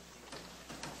shot?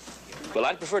 Well,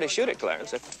 I'd prefer to shoot it,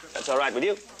 Clarence, if that's all right with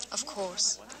you. Of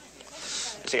course.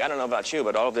 See, I don't know about you,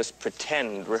 but all of this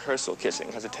pretend rehearsal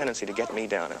kissing has a tendency to get me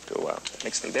down after a while. It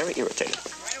makes me very irritated.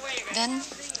 Then,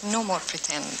 no more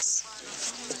pretends.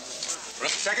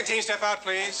 Second team, step out,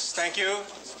 please. Thank you.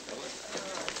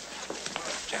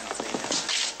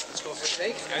 Let's go for a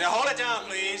take. Now hold it down,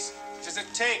 please. Just a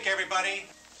take, everybody.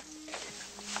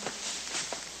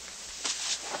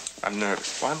 I'm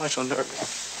nervous. Why am I so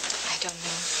nervous? I don't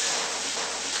know.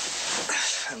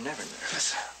 I'm never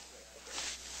nervous.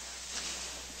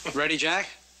 Ready, Jack?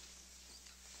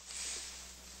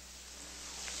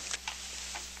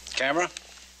 Camera?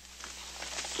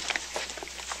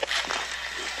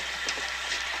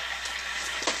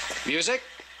 Music?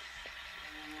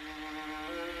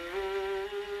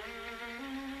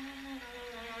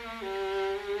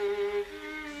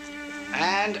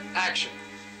 And action.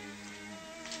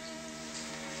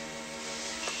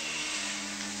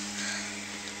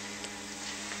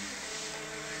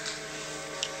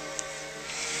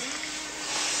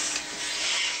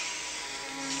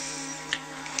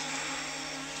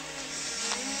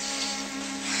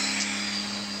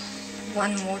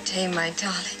 One more day, my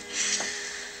darling.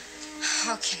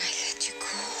 How can I let you go?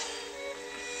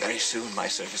 Very soon, my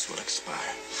service will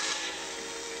expire.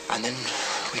 And then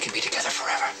we can be together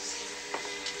forever.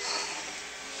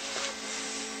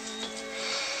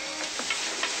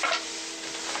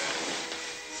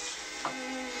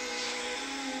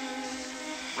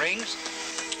 Rings?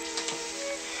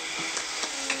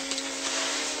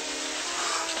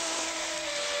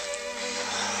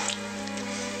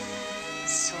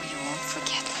 So you won't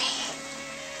forget me.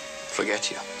 Forget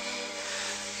you.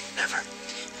 Never.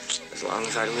 As long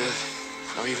as I live,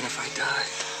 or even if I die.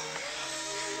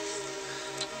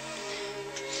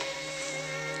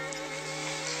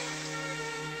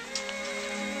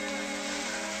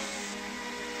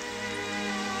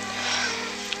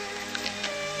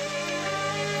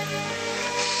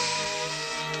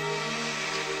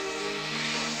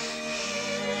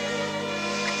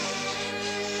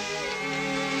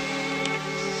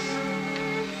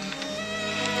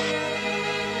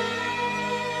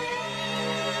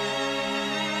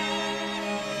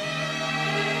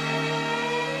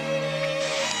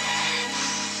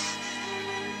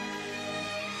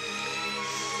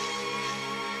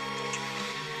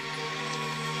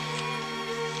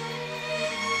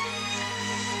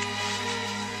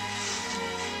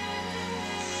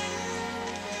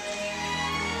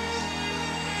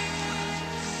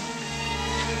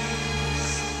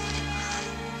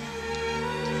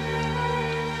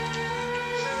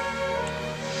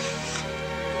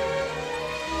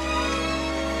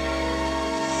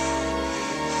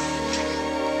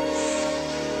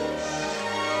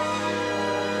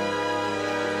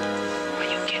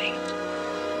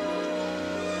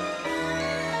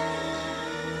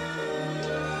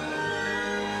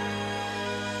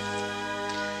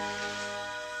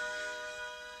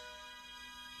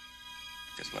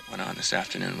 Because what went on this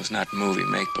afternoon was not movie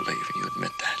make-believe, and you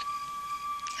admit that.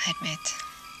 I admit.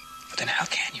 But then how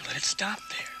can you let it stop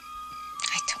there?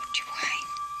 I told you why.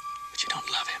 But you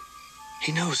don't love him.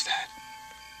 He knows that.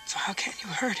 So how can you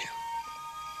hurt him?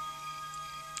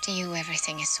 To you,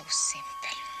 everything is so simple.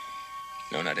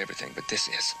 No, not everything, but this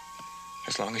is.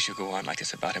 As long as you go on like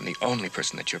this about him, the only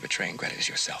person that you're betraying, Greta, is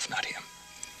yourself, not him.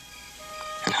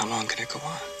 And how long can it go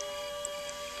on?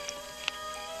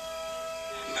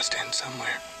 It must end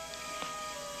somewhere.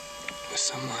 With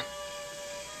someone.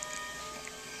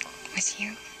 With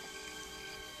you?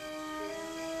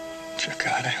 Dear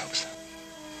God, I hope so.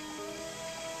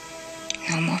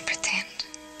 No more pretend.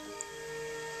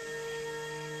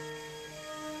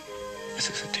 This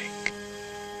is a take.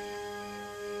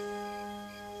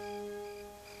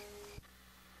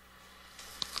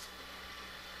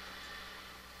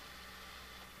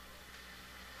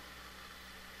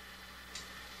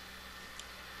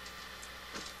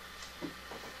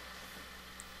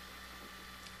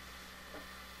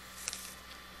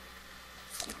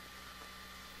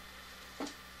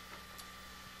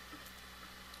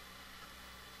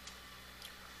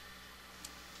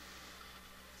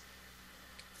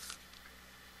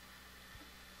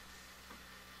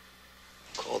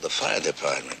 Call the fire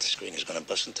department. The screen is going to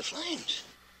bust into flames.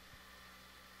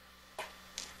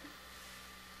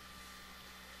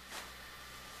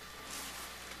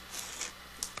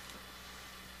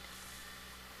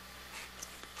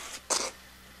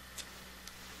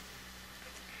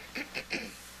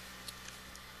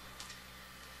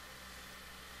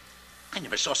 I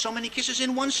never saw so many kisses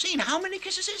in one scene. How many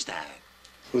kisses is that?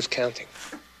 Who's counting?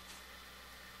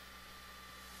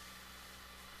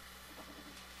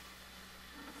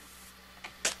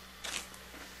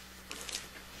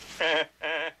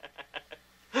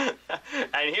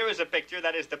 is a picture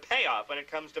that is the payoff when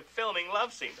it comes to filming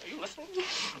love scenes. Are you listening?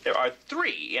 There are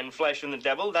 3 in Flesh and the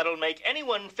Devil that'll make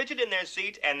anyone fidget in their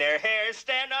seat and their hair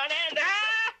stand on end.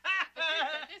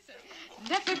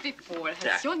 Never before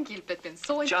has John Gilbert been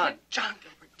so intense. John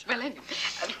Gilbert. Well, anyway,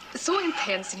 so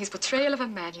intense in his portrayal of a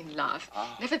man in love.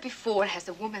 Never before has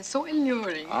a woman so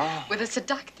alluring with a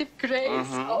seductive grace.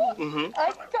 I got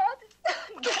it.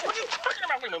 What are you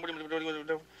talking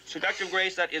about? Seductive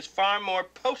grace that is far more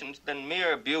potent than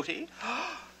mere beauty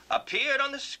appeared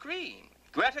on the screen.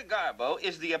 Greta Garbo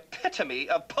is the epitome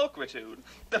of pulchritude,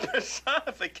 the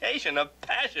personification of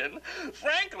passion.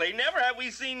 Frankly, never have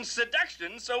we seen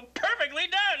seduction so perfectly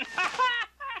done.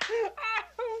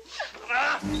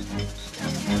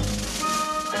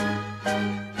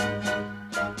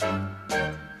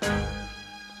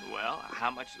 Well,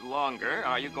 how much longer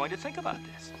are you going to think about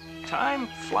this? Time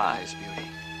flies, Beauty.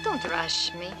 Don't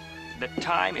rush me. The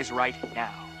time is right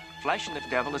now. Flesh and the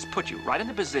Devil has put you right in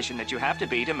the position that you have to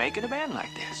be to make it a band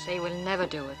like this. They will never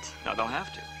do it. No, they'll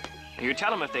have to. And you tell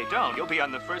them if they don't, you'll be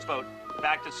on the first boat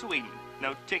back to Sweden.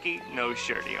 No ticky, no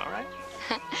shirty, all right?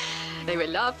 They will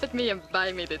laugh at me and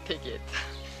buy me the ticket.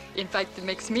 In fact, it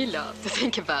makes me laugh to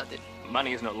think about it.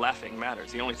 Money is no laughing matter.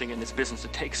 It's the only thing in this business to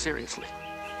take seriously.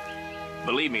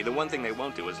 Believe me, the one thing they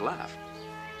won't do is laugh.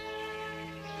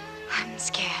 I'm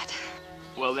scared.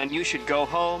 Well, then you should go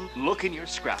home, look in your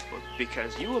scrapbook,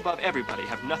 because you, above everybody,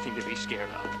 have nothing to be scared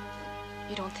of.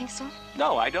 You don't think so?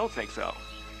 No, I don't think so.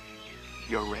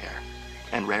 You're rare,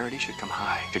 and rarity should come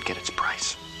high, should get its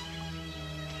price.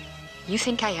 You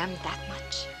think I am that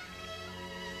much?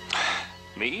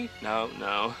 Me? No,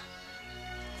 no.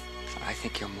 I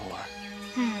think you're more.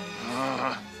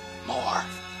 More.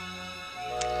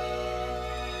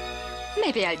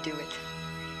 Maybe I'll do it.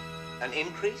 An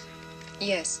increase?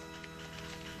 Yes.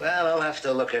 Well, I'll have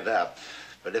to look it up.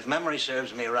 But if memory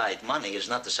serves me right, money is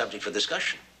not the subject for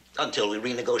discussion until we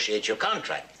renegotiate your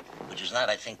contract, which is not,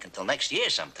 I think, until next year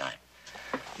sometime.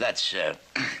 That's,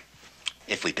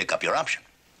 if we pick up your option.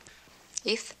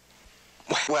 If?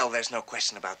 Well, there's no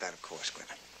question about that, of course,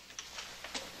 Greta.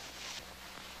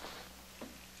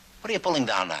 What are you pulling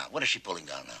down now? What is she pulling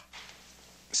down now?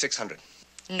 600.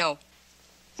 No.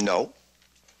 No?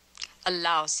 A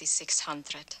lousy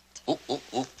 600. Ooh, ooh,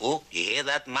 ooh, ooh. You hear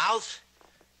that mouth?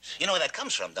 You know where that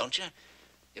comes from, don't you?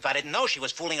 If I didn't know she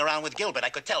was fooling around with Gilbert, I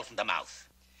could tell from the mouth.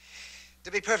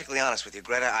 To be perfectly honest with you,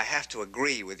 Greta, I have to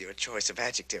agree with your choice of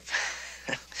adjective.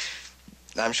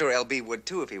 I'm sure LB would,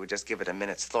 too, if he would just give it a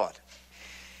minute's thought.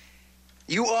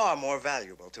 You are more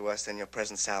valuable to us than your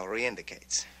present salary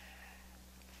indicates.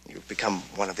 You've become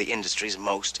one of the industry's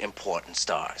most important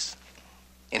stars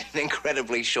in an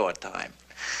incredibly short time.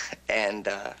 And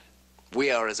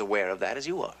we are as aware of that as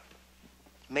you are.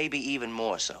 Maybe even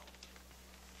more so.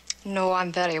 No,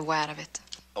 I'm very aware of it.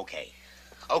 Okay.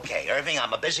 Okay, Irving,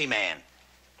 I'm a busy man.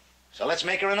 So let's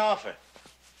make her an offer.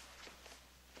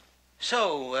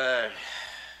 So,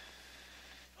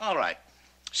 all right.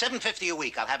 $750 a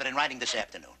week. I'll have it in writing this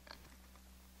afternoon.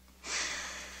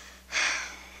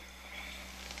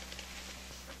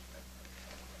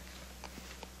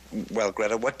 Well,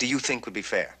 Greta, what do you think would be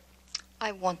fair?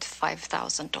 I want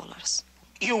 $5,000.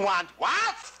 You want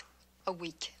what? A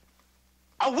week.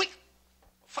 A week?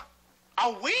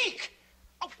 A week?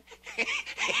 Oh.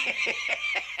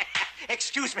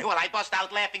 Excuse me while I bust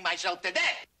out laughing myself to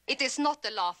death. It is not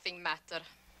a laughing matter.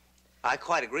 I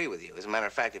quite agree with you. As a matter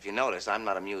of fact, if you notice, I'm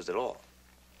not amused at all.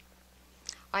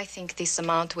 I think this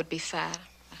amount would be fair.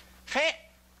 Fair?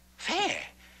 Fair?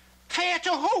 Fair to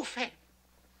who? Fair?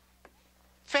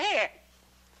 Fair?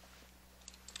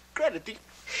 Greta,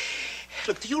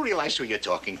 look, do you realize who you're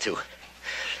talking to?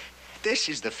 This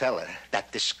is the fella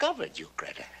that discovered you,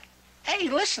 Greta. Hey,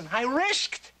 listen, I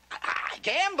risked. I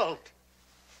gambled.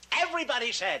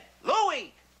 Everybody said,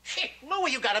 Louis,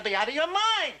 Louis, you gotta be out of your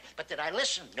mind. But did I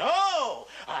listen? No,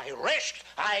 I risked.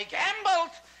 I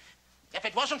gambled. If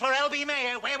it wasn't for L.B.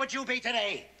 Mayer, where would you be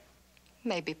today?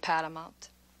 Maybe Paramount.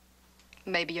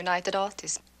 Maybe United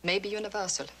Artists. Maybe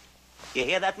Universal. You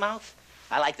hear that mouth?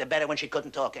 I liked her better when she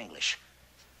couldn't talk English.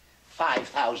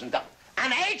 $5,000.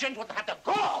 An agent would have to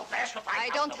go ask for $5,000. I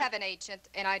don't have an agent,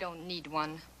 and I don't need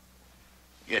one.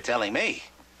 You're telling me?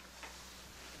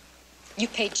 You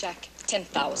pay Jack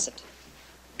 $10,000.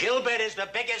 Gilbert is the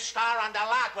biggest star on the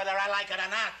lot, whether I like it or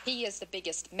not. He is the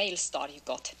biggest male star you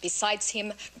got. Besides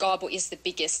him, Garbo is the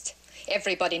biggest.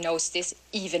 Everybody knows this,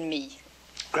 even me.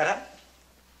 Greta,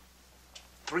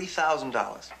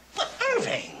 $3,000. But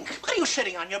Irving, are you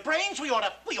sitting on your brains? We ought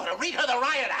to read her the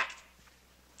riot act.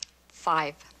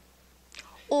 5.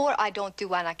 Or I don't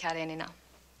do Anna Karenina.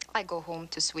 I go home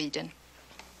to Sweden.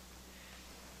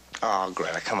 Oh,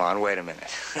 Greta, come on, wait a minute.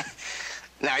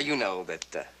 Now, you know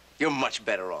that you're much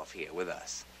better off here with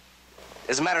us.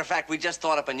 As a matter of fact, we just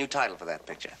thought up a new title for that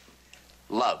picture.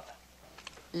 Love.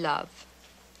 Love.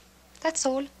 That's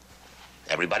all.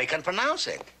 Everybody can pronounce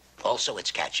it. Also,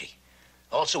 it's catchy.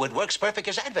 Also, it works perfect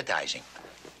as advertising.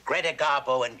 Greta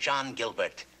Garbo and John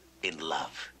Gilbert in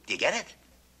love. Do you get it?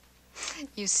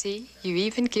 You see, you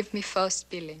even give me first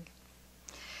billing.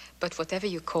 But whatever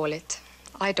you call it,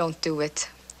 I don't do it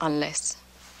unless.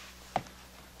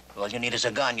 All you need is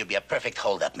a gun. You'll be a perfect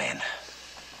hold-up man.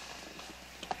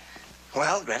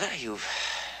 Well, Greta, you've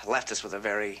left us with a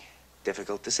very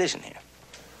difficult decision here.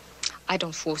 I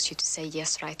don't force you to say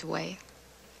yes right away.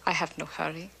 I have no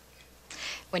hurry.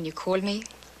 When you call me,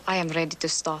 I am ready to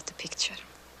start the picture.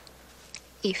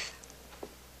 If.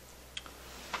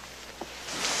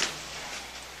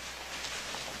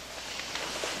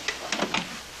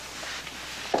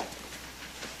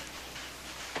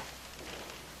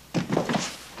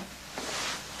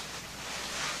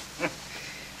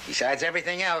 Besides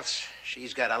everything else,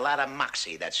 she's got a lot of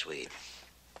moxie, that Swede.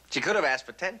 She could have asked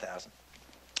for 10,000.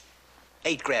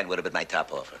 8 grand would have been my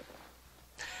top offer.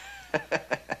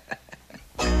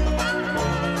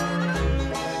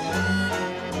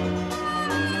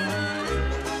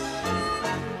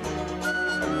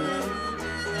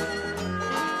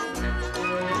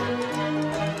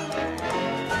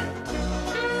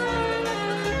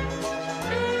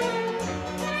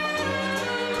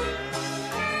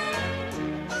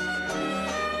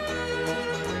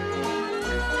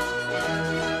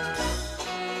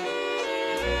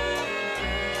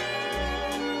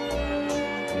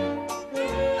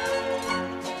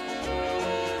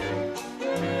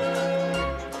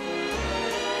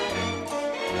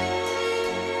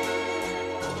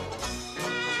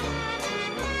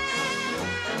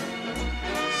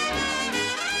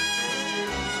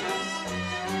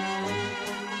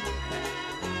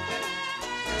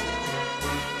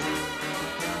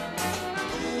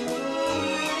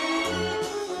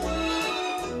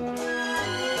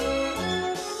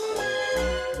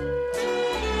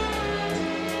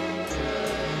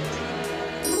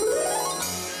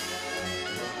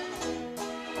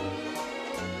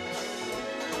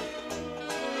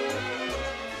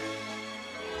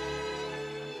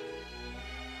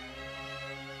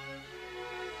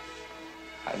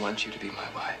 I want you to be my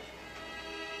wife.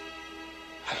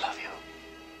 I love you.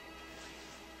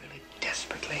 Really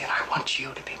desperately, and I want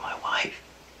you to be my wife.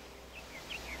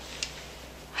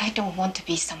 I don't want to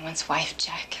be someone's wife,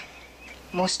 Jack.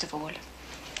 Most of all,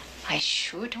 I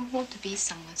sure don't want to be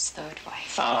someone's third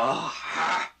wife. Oh.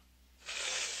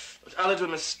 Those others were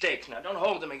mistakes. Now, don't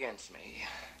hold them against me.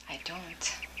 I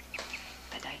don't.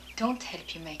 But I don't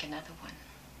help you make another one.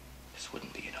 This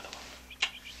wouldn't be another one.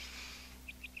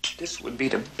 This would be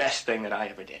the best thing that I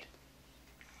ever did.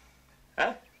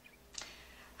 Huh?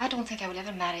 I don't think I will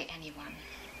ever marry anyone.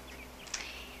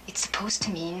 It's supposed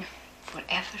to mean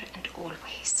forever and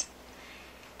always.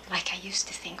 Like I used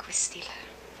to think with Stiller.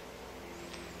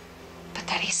 But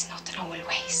that is not an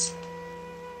always.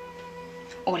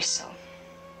 Also,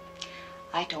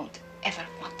 I don't ever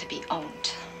want to be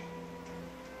owned.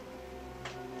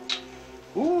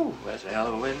 Ooh, that's a hell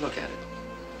of a way to look at it.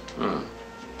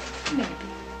 Maybe.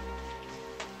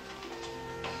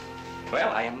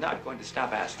 Well, I am not going to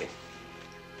stop asking.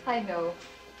 I know.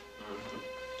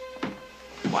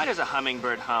 Why does a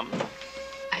hummingbird hum?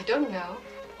 I don't know.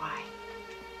 Why?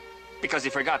 Because he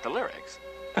forgot the lyrics.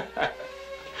 Oh,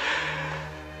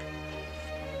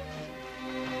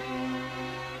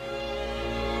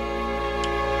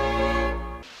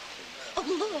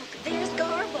 look, there's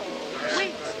Garbo.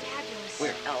 Wait, fabulous.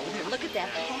 Where? Oh, look at that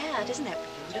hat. Isn't that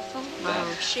beautiful?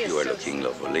 Oh, she is You are so looking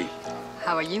lovely.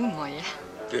 How are you, Moye?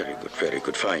 Very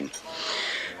good, fine.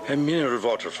 A mineral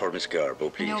water for Miss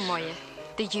Garbo, please. No, Moye.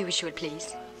 The usual,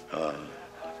 please.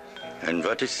 And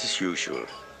what is this usual?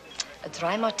 A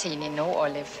dry martini, no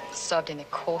olive, served in a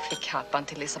coffee cup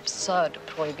until this absurd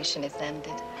prohibition is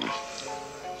ended.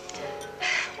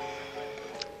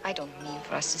 I don't mean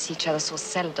for us to see each other so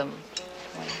seldom.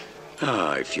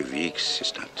 A few weeks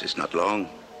is not long.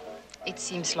 It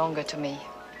seems longer to me.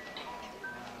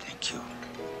 Thank you.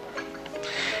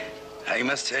 I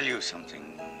must tell you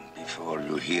something before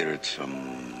you hear it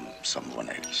from someone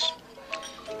else.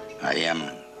 I am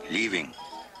leaving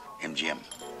MGM.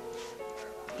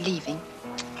 Leaving?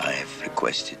 I have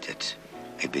requested that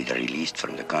I be released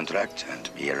from the contract and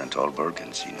be here in Tallberg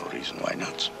and see no reason why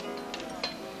not.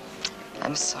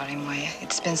 I'm sorry, Moye.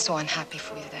 It's been so unhappy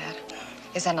for you there.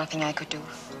 Is there nothing I could do?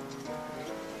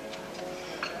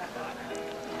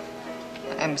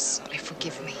 I'm sorry.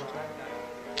 Forgive me.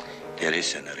 There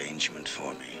is an arrangement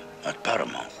for me. at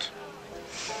Paramount.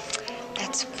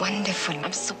 That's wonderful.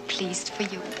 I'm so pleased for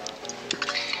you.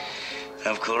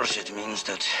 Of course, it means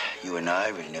that you and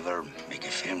I will never make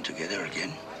a film together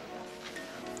again.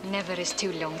 Never is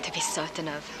too long to be certain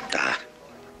of. Ah.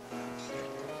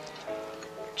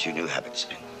 To new habits,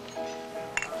 then.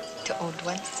 To old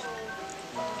ones.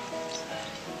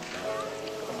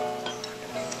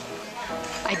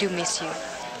 I do miss you.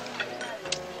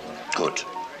 Good.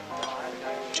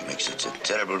 She makes it a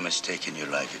terrible mistake in your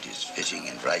life. It is fitting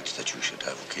and right that you should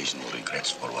have occasional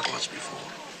regrets for what was before.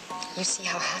 You see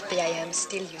how happy I am.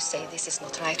 Still you say this is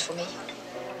not right for me.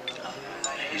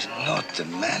 He's not the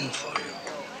man for you.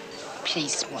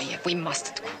 Please, Moya, we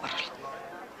mustn't quarrel.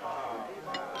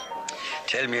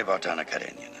 Tell me about Anna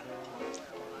Karenina.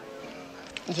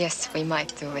 Yes, we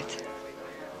might do it.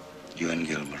 You and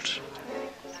Gilbert.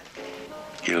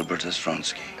 Gilbert is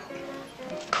Vronsky.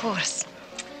 Of course.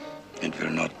 It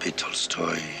will not be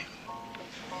Tolstoy.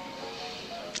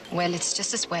 Well, it's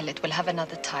just as well. It will have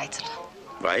another title.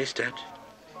 Why is that?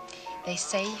 They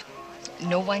say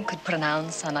no one could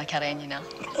pronounce Anna Karenina.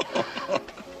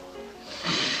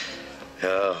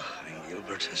 Oh, and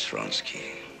Gilbert is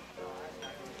Vronsky.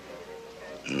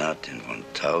 Not in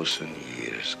 1,000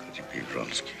 years could he be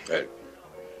Vronsky. Well,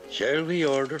 shall we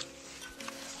order?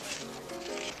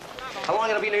 How long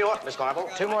it'll be in New York, Miss Garbo?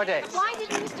 2 more days. Why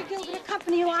didn't Mr. Gilbert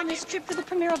accompany you on this trip for the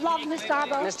premiere of Love, Miss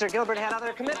Garbo? Mr. Gilbert had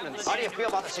other commitments. How do you feel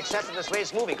about the success of this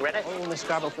latest movie, Greta? Oh, Miss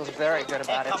Garbo feels very good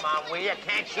about it. Come on, will you?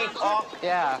 Can't she talk?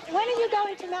 Yeah. When are you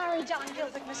going to marry John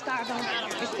Gilbert, Miss Garbo?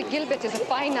 Mr. Gilbert is a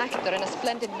fine actor and a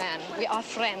splendid man. We are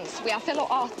friends. We are fellow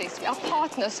artists. We are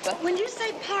partners, but... When you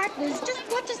say partners, just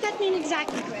what does that mean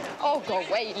exactly, Greta? Oh, go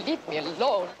away. Leave me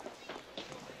alone.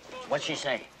 What'd she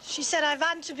say? She said I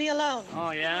want to be alone.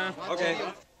 Oh, yeah? Okay.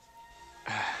 Well,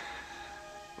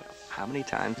 how many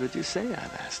times would you say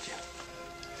I've asked you?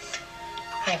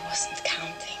 I wasn't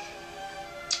counting.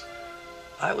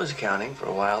 I was counting for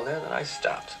a while there, then I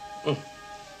stopped.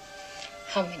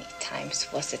 How many times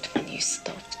was it when you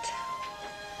stopped?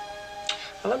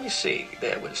 Well, let me see.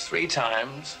 There was 3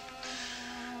 times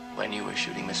when you were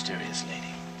shooting Mysterious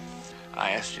Lady.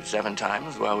 I asked you 7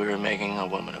 times while we were making A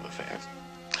Woman of Affairs.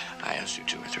 I asked you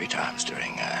 2 or 3 times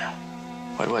during,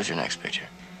 what was your next picture?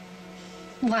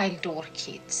 Wild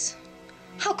Orchids.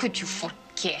 How could you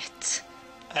forget?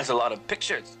 That's a lot of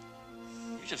pictures.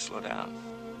 You should slow down.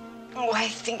 Oh, I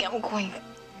think I'm going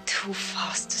too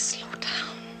fast to slow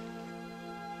down.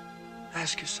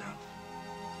 Ask yourself.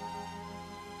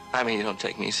 I mean, you don't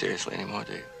take me seriously anymore,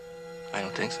 do you? I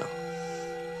don't think so.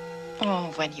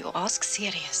 Oh, when you ask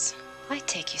serious, I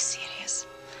take you serious.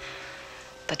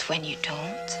 But when you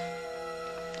don't,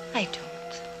 I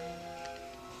don't.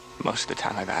 Most of the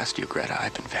time I've asked you, Greta,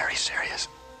 I've been very serious.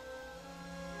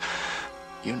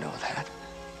 You know that.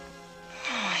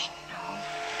 I know.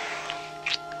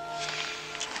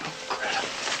 Oh, Greta.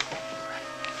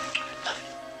 I love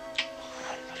you.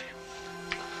 I love you.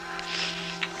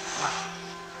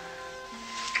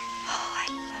 Oh, I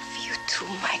love you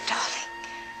too, my darling.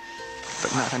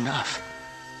 But not enough.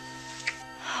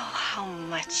 Oh, how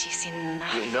much is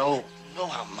enough? You know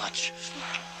how much.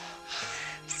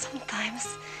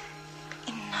 Sometimes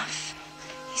enough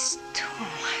is too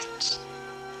much.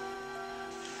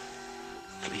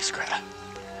 Please, Greta.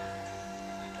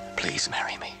 Please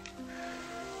marry me.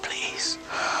 Please.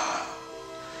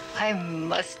 I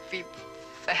must be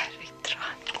very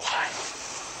drunk. Why?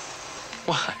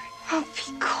 Why? Oh,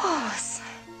 because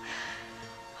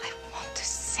I want to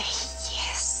say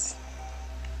yes.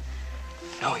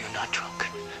 No, you're not drunk.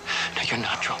 No, you're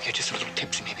not drunk. You're just a little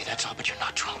tipsy, maybe, that's all, but you're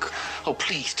not drunk. Oh,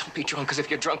 please, don't be drunk, because if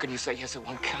you're drunk and you say yes, it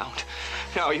won't count.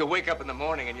 No, you wake up in the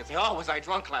morning and you say, oh, was I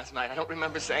drunk last night? I don't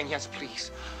remember saying yes,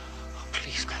 please. Oh,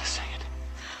 please, Greta, say it.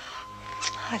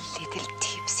 A little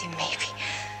tipsy, maybe.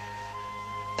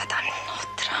 But I'm not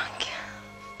drunk.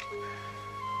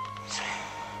 Say it.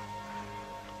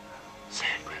 Say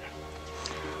it, Greta.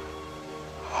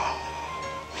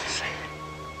 Say it.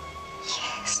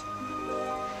 Yes.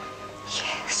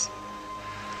 Yes.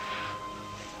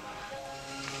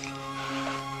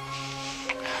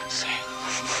 Say it.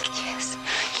 Yes.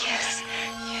 Yes.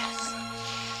 Yes.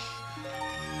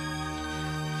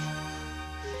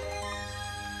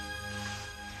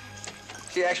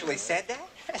 She actually said that?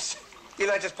 Yes. You're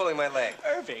not just pulling my leg.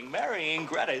 Irving, marrying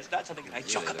Greta is not something that I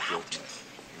joke about.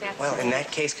 Well, in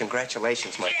that case,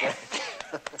 congratulations, my friend.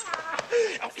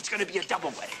 Oh, it's going to be a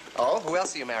double wedding. Oh, who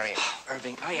else are you marrying?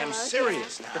 Irving, I am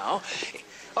serious now.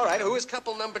 All right, who is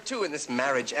couple number 2 in this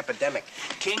marriage epidemic?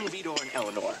 King Vidor and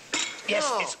Eleanor. Yes,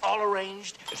 Oh. it's all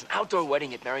arranged. It's an outdoor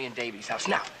wedding at Marion Davies' house.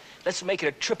 Now, let's make it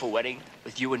a triple wedding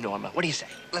with you and Norma. What do you say?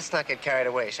 Let's not get carried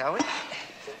away, shall we?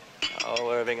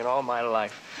 Oh, Irving, in all my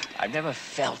life, I've never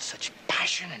felt such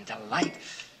passion and delight.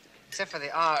 Except for the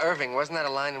Irving, wasn't that a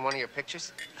line in one of your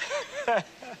pictures?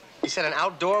 You said an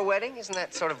outdoor wedding? Isn't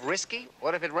that sort of risky?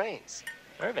 What if it rains?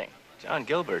 Irving, John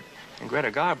Gilbert and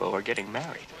Greta Garbo are getting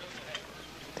married.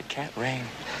 It can't rain.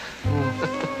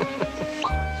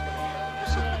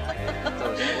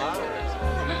 Those flowers.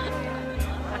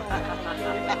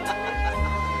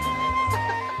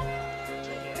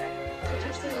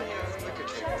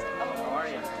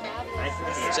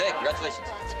 Say, congratulations.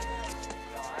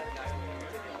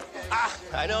 Ah,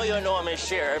 I know you're Norma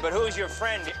Shearer, but who's your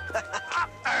friend?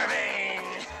 Irving!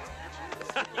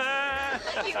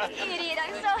 You idiot.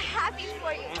 I'm so happy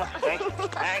for you.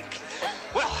 Thank you.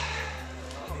 Well,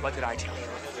 what did I tell you?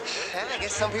 Yeah, I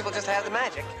guess some people just have the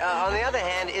magic. On the other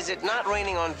hand, is it not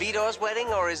raining on Vito's wedding,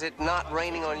 or is it not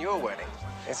raining on your wedding?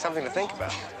 It's something to think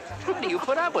about. How do you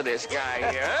put up with this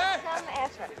guy here, huh? Some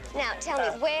effort. Now, tell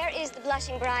me, where is the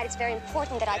blushing bride? It's very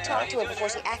important that I talk to her before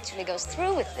she actually goes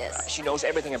through with this. She knows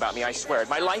everything about me, I swear.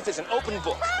 My life is an open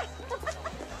book.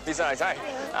 Besides, I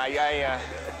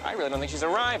really don't think she's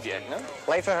arrived yet, no?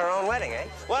 Late for her own wedding, eh?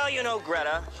 Well, you know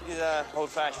Greta. She's an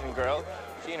old-fashioned girl.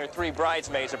 She and her 3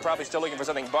 bridesmaids are probably still looking for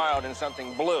something borrowed and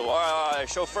something blue. The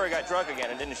chauffeur got drunk again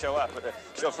and didn't show up, but the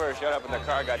chauffeur showed up and the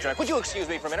car got drunk. Would you excuse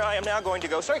me for a minute? I am now going to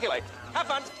go circulate. Have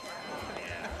fun.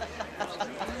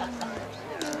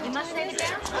 You must say it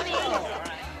down.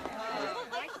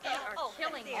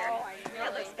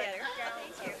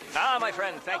 Ah, my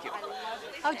friend, thank you.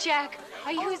 Oh, Jack,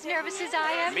 are you as nervous as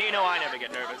I am? Me, no, I never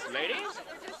get nervous. Ladies?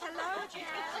 Hello, Jack.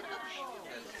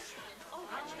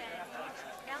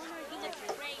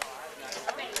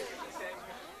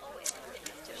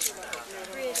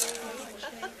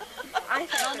 I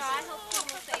hope Kim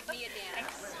will save me a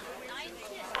dance.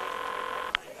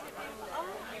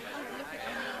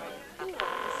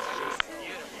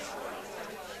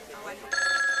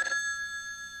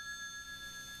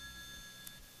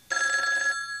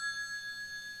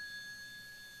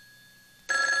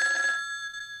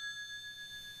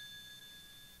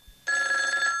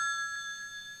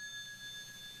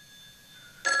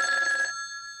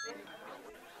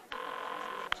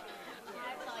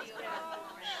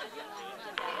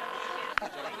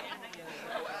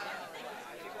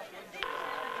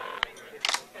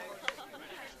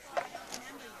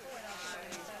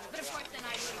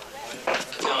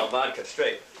 No, vodka,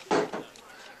 straight.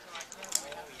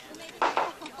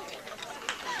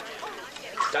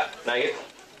 Stop, now you.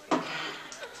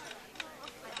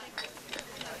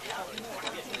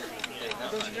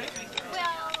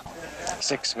 Well,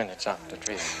 6 minutes after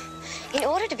treason. in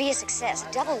order to be a success,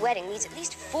 a double wedding needs at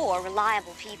least 4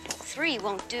 reliable people. 3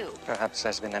 won't do. Perhaps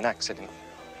there's been an accident.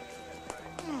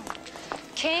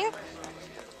 King?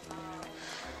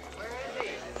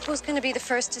 Who's going to be the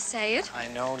first to say it? I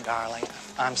know, darling.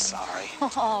 I'm sorry.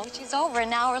 Oh, she's over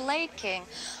an hour late, King.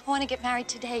 I want to get married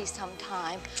today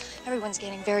sometime. Everyone's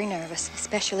getting very nervous,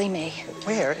 especially me.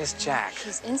 Where is Jack?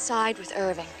 She's inside with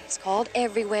Irving. He's called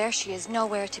everywhere. She is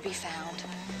nowhere to be found.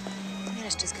 The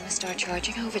minister's going to start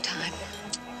charging overtime.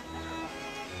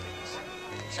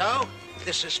 So,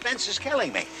 the suspense is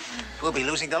killing me. We'll be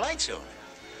losing the light soon.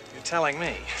 You're telling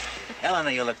me.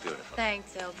 Helena, you look beautiful.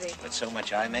 Thanks, LB. With so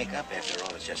much eye makeup, after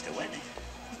all, it's just a wedding.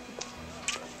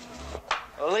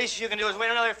 Well, the least you can do is wait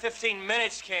another 15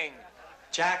 minutes, King.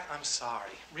 Jack, I'm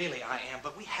sorry. Really, I am.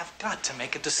 But we have got to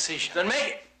make a decision. Then make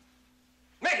it.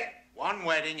 Make it. One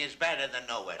wedding is better than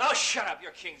no wedding. Oh, shut up.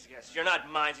 You're King's guest. You're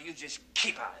not mine, so you just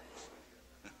keep out of this.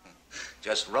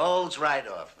 Just rolls right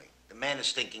off me. The man is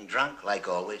stinking drunk, like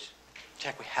always.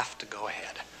 Jack, we have to go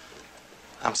ahead.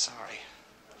 I'm sorry.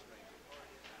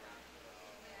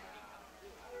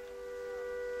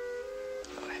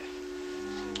 Go ahead.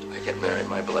 I get married,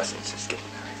 my blessings is getting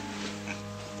married.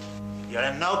 You're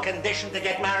in no condition to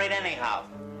get married anyhow.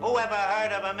 Who ever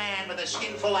heard of a man with a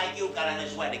skinful like you got on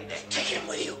his wedding day? Take him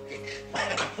with you.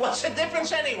 What's the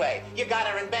difference anyway? You got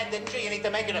her in bed, didn't you? You need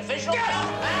to make it official?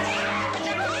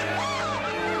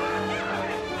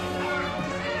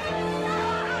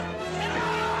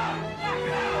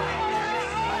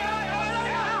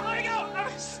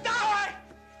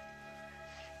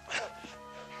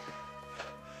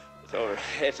 It's over.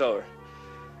 It's over.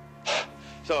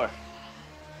 It's over.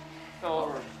 It's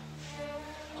over.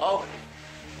 Over?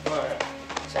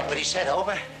 Is that what he said,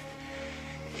 over?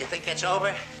 You think it's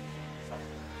over?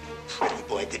 Pretty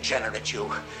boy, degenerate you.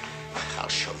 I'll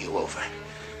show you over.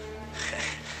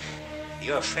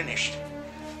 You're finished.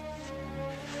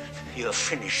 You're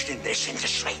finished in this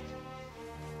industry.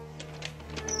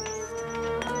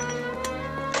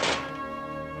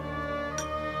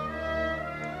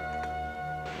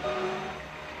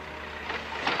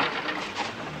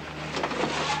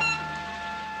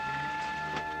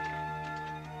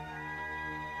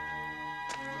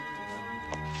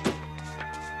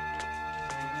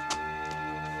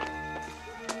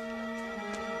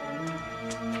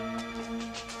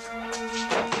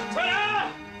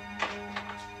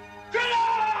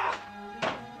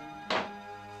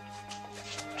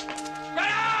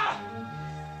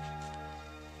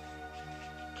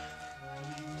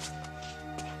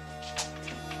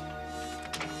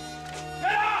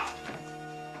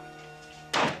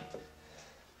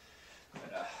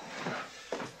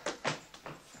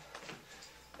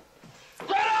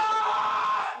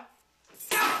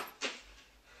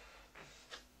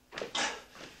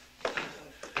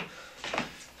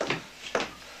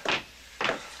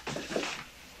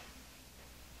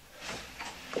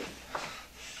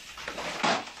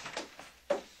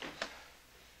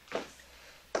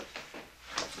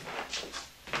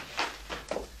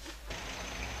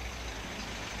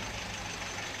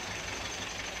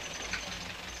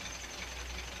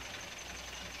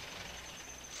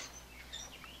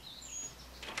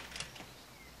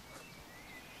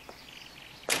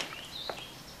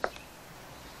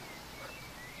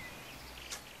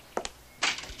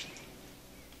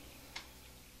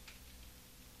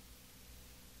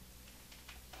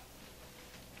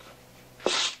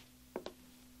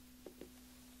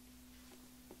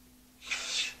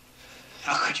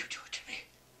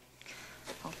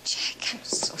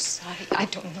 sorry. I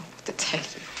don't know what to tell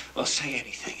you. Well, say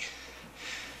anything.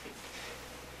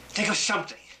 Think of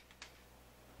something.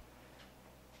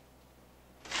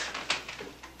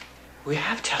 We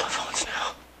have telephones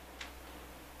now.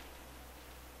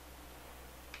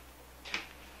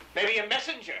 Maybe a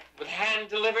messenger with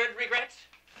hand-delivered regrets?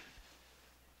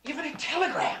 Even a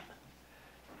telegram.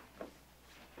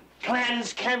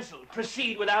 Plans canceled.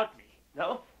 Proceed without me.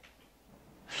 No?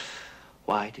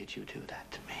 Why did you do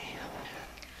that to me?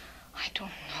 I don't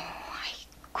know. I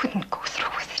couldn't go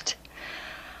through with it.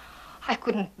 I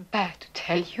couldn't bear to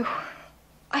tell you.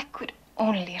 I could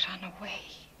only run away.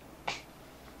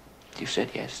 You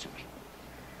said yes to me.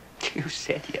 You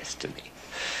said yes to me.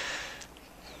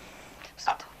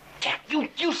 Jack,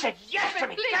 you said yes to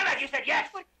me. Please. Damn it, you said yes.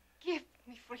 Forgive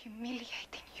me for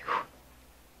humiliating you.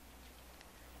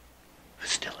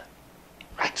 Stiller.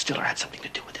 Right, Stiller had something to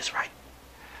do with this, right?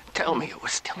 Tell me it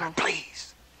was Stiller,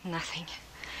 please. Nothing.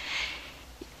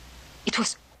 It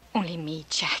was only me,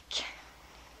 Jack.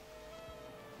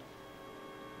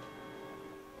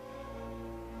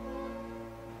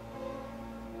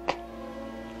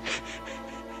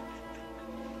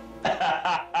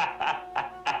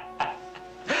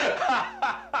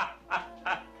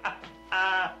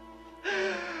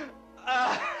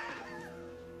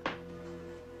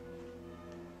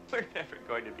 We're never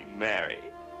going to be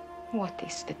married. What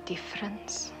is the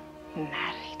difference?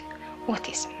 Married. What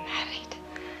is married?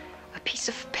 A piece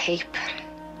of paper.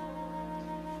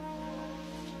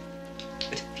 To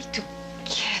be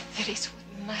together is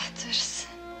what matters.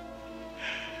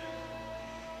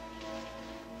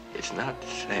 It's not the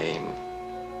same.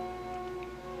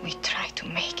 We try to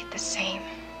make it the same.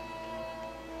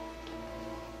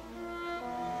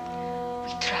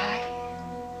 We try.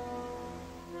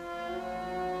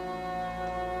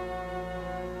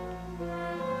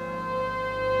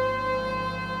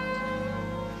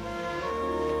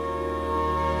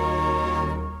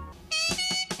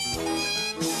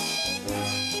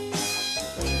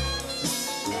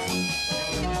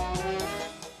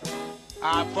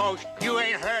 Folks, you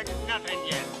ain't heard nothing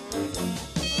yet.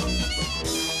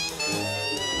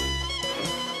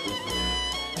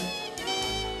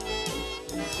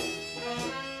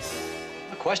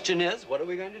 The question is, what are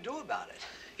we going to do about it?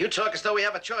 You talk as though we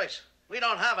have a choice. We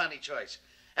don't have any choice.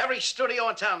 Every studio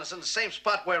in town is in the same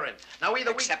spot we're in. Now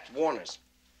either Except Warner's.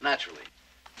 Naturally.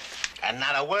 And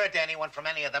not a word to anyone from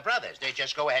any of the brothers. They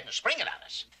just go ahead and spring it on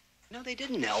us. No, they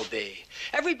didn't, LB.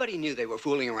 Everybody knew they were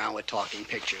fooling around with talking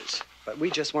pictures, but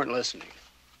we just weren't listening.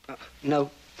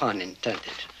 No pun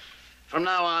intended. From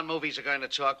now on, movies are going to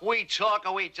talk. We talk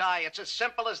or we die. It's as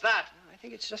simple as that. I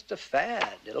think it's just a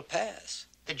fad. It'll pass.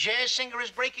 The jazz singer is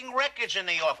breaking records in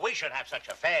New York. We should have such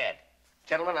a fad.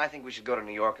 Gentlemen, I think we should go to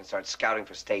New York and start scouting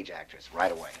for stage actors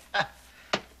right away.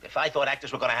 If I thought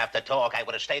actors were going to have to talk, I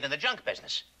would have stayed in the junk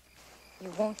business.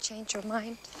 You won't change your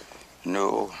mind?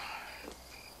 No.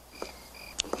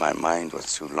 My mind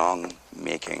was too long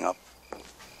making up.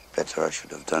 Better I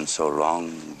should have done so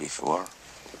long before.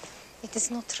 It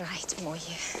is not right, Moye.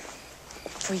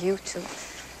 For you to...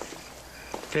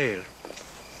 Fail.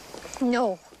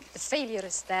 No, the failure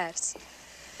is theirs.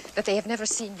 That they have never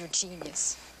seen your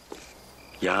genius.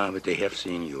 Yeah, but they have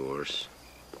seen yours.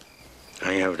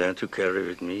 I have that to carry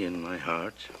with me in my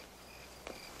heart.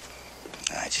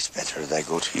 It is better that I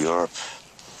go to Europe.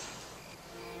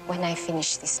 When I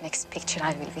finish this next picture,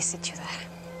 I will visit you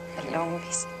there. A long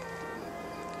visit.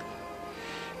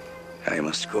 I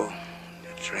must go.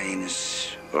 The train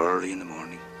is early in the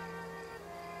morning.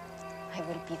 I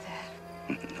will be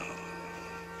there. No.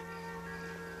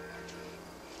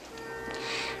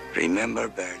 Remember,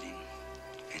 Berlin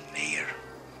and Mayer.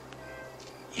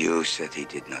 You said he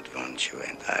did not want you,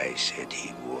 and I said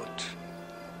he would.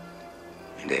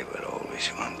 And they will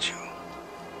always want you.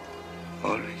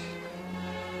 Always.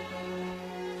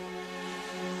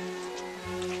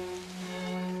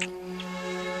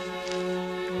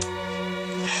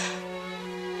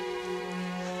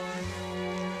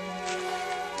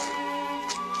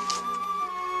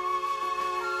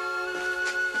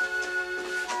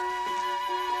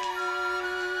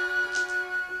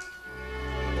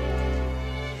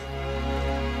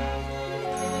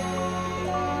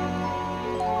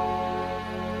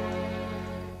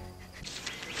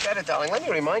 Greta, darling, let me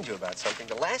remind you about something.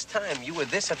 The last time you were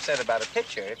this upset about a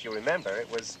picture, if you remember, it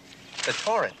was the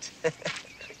torrent.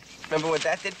 Remember what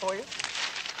that did for you?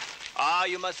 Ah,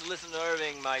 you must listen to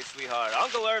Irving, my sweetheart.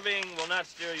 Uncle Irving will not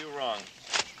steer you wrong.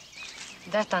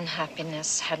 That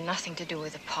unhappiness had nothing to do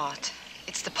with the part.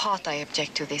 It's the part I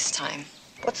object to this time.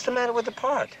 What's the matter with the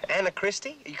part? Anna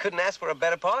Christie? You couldn't ask for a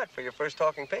better part for your first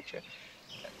talking picture.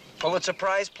 Pulitzer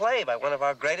Prize play by one of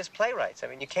our greatest playwrights. I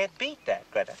mean, you can't beat that,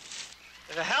 Greta.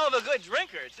 He's a hell of a good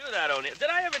drinker, too, that O'Neill. Did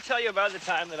I ever tell you about the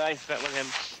time that I spent with him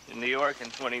in New York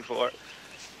in 24?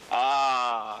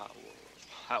 Ah,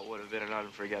 that would have been an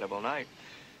unforgettable night.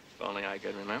 If only I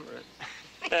could remember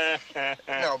it.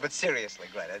 No, but seriously,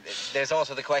 Greta, there's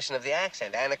also the question of the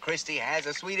accent. Anna Christie has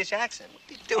a Swedish accent. What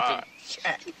are you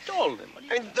doing? You told him.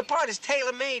 I mean, the part is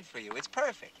tailor-made for you. It's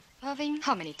perfect. Irving,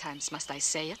 how many times must I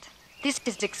say it? This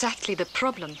is exactly the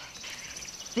problem.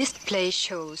 This play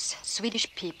shows Swedish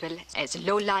people as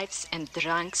lowlifes and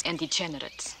drunks and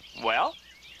degenerates. Well?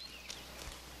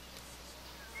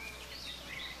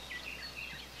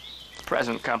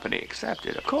 Present company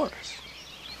accepted, of course.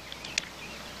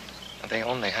 They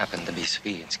only happen to be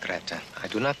Swedes, Greta. I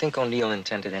do not think O'Neill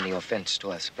intended any offense to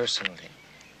us personally.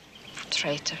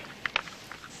 Traitor.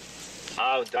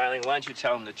 Oh, darling, why don't you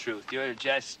tell him the truth? You're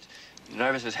just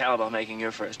nervous as hell about making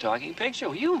your first talking picture.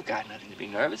 Well, you've got nothing to be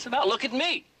nervous about. Look at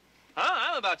me. Huh?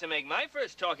 I'm about to make my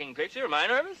first talking picture. Am I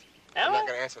nervous? I'm not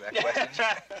going to answer that question.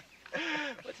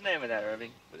 What's the name of that,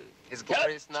 Irving? His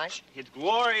Glorious Night? His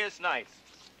Glorious Nights.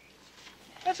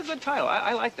 That's a good title.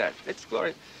 I like that. It's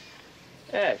glorious.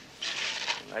 Hey,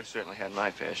 I've certainly had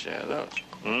my fair share of those.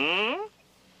 Hmm?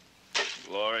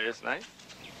 Glorious Night?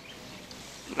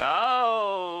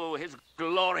 No, his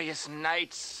glorious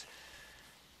nights.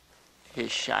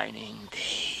 His shining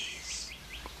days.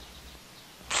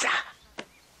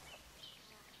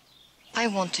 I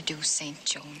want to do St.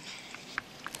 John.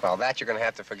 Well, that you're going to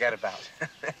have to forget about,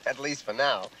 at least for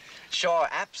now. Shaw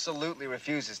absolutely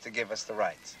refuses to give us the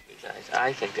rights. Besides,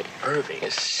 I think that Irving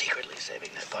is secretly saving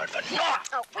that part for Norma.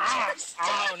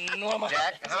 Oh, Norma.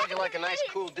 Jack, how would you like a nice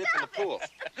cool dip in the pool?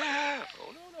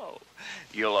 Oh, no.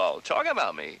 You'll all talk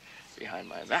about me behind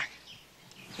my back.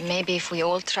 Maybe if we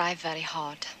all try very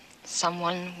hard,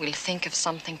 someone will think of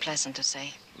something pleasant to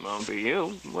say. Won't be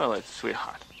you. Well, it's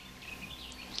sweetheart.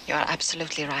 You are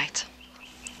absolutely right.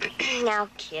 Now,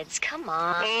 kids, come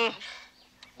on.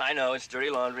 I know, it's dirty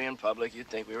laundry in public. You'd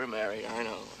think we were married. I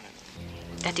know.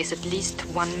 That is at least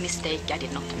one mistake I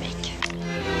did not make.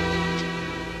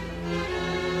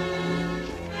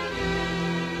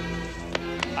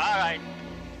 All right.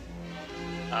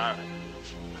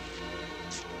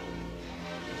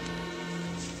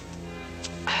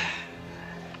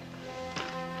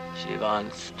 She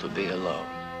wants to be alone.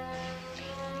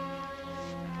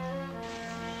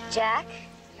 Jack,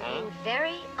 you're being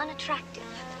very unattractive.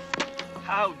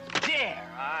 How dare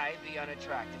I be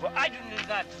unattractive? Well, I do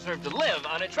not deserve to live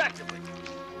unattractively.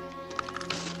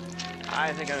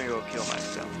 I think I'm going to go kill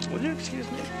myself. Will you excuse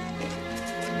me?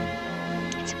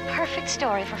 It's a perfect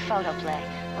story for photoplay.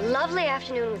 A lovely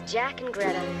afternoon with Jack and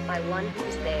Greta by one who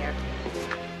was there.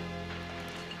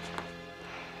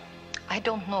 I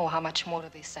don't know how much more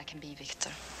of this I can be,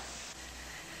 Victor.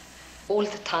 All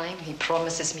the time, he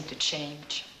promises me to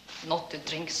change, not to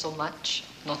drink so much,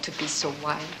 not to be so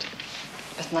wild.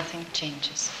 But nothing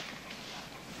changes.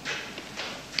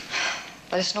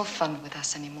 There's no fun with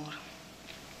us anymore.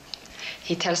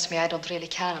 He tells me I don't really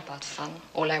care about fun.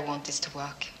 All I want is to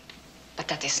work. But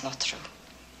that is not true.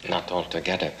 Not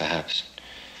altogether, perhaps.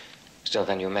 Still,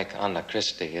 when you make Anna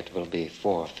Christie, it will be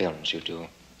 4 films you do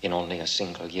in only a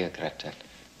single year, Greta.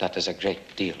 That is a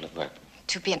great deal of work.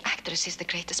 To be an actress is the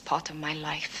greatest part of my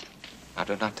life. I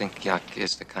do not think Jack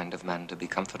is the kind of man to be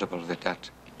comfortable with that.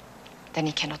 Then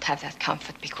he cannot have that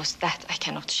comfort, because that I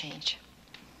cannot change.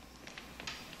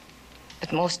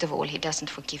 But most of all, he doesn't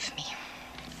forgive me.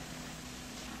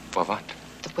 For what?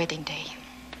 The wedding day.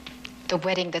 The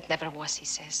wedding that never was, he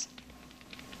says.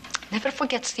 Never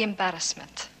forgets the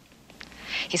embarrassment.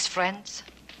 His friends,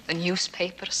 the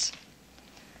newspapers.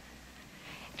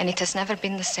 And it has never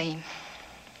been the same.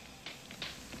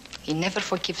 He never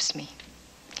forgives me.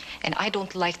 And I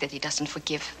don't like that he doesn't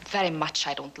forgive. Very much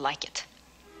I don't like it.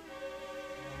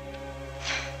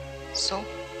 So,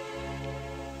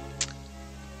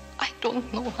 I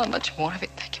don't know how much more of it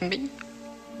there can be.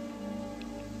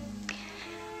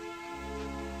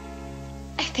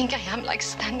 I think I am like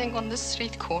standing on the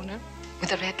street corner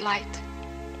with a red light,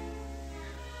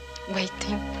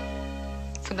 waiting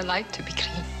for the light to be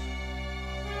green.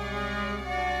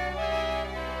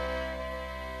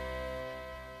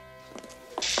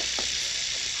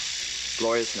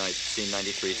 Glorious Night, scene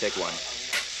 93, take 1.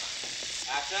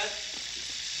 Action.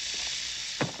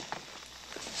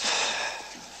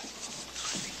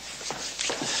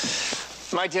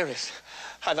 My dearest,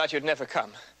 I thought you'd never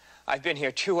come. I've been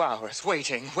here 2 hours,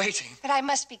 waiting. But I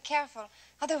must be careful.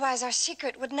 Otherwise, our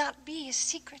secret would not be a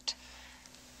secret.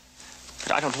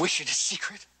 But I don't wish it a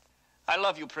secret. I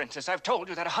love you, Princess. I've told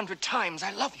you that 100 times.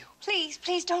 I love you. Please,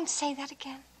 please don't say that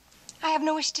again. I have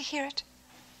no wish to hear it.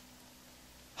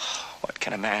 What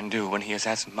can a man do when he is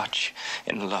as much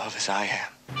in love as I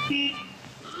am?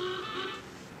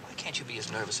 Why can't you be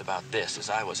as nervous about this as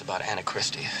I was about Anna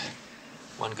Christie?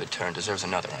 One good turn deserves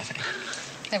another, I think.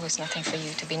 There was nothing for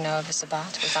you to be nervous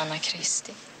about with Anna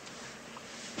Christie.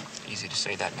 Easy to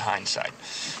say that in hindsight,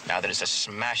 now that it's a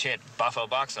smash hit Buffalo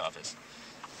box office.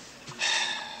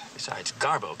 Besides,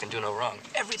 Garbo can do no wrong.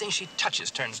 Everything she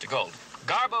touches turns to gold.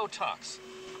 Garbo talks.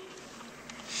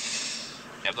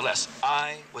 Nevertheless,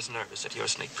 I was nervous at your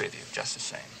sneak preview, just the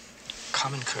same.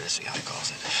 Common courtesy, I calls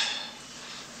it.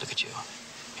 Look at you.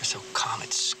 You're so calm,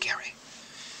 it's scary.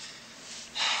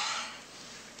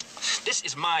 This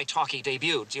is my talkie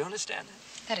debut. Do you understand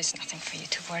that? There is nothing for you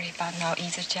to worry about now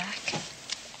either, Jack.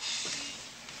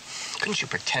 Couldn't you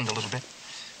pretend a little bit?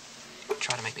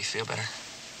 Try to make me feel better.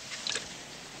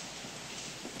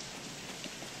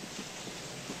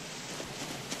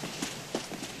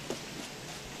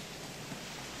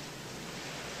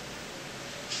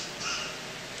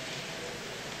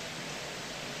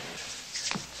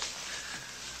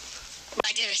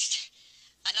 My dearest,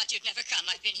 I thought you'd never come.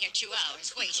 I've been here 2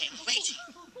 hours waiting.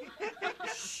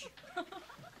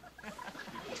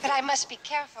 But I must be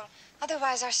careful.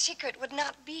 Otherwise, our secret would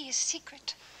not be a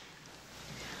secret.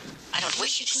 I don't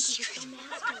wish it a secret.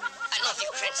 I love you,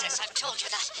 Princess. I've told you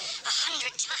that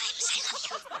 100 times. I love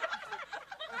you.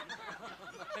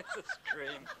 It's a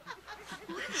scream.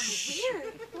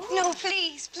 Weird. No,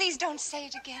 please. Please don't say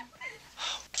it again.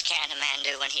 What can a man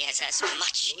do when he is as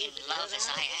much in love as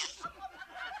I am?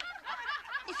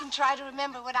 You can try to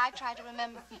remember what I try to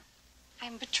remember. I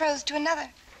am betrothed to another.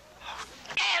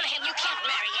 Damn him, you can't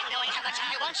marry him knowing how much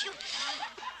I want you.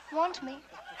 Want me?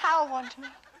 How want me?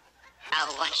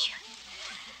 I'll want you.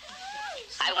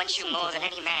 I want you more than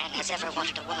any man has ever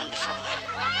wanted a woman before.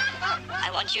 I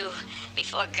want you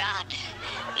before God,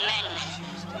 men,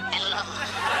 and law.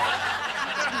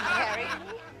 Marry me?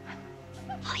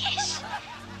 Oh, yes.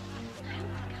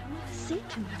 See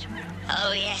too much more.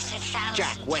 Oh, yes, 1,000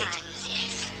 Jack, wait. times,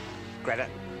 yes. Greta.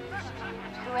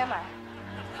 Who am I?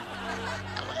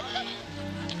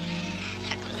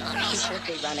 He should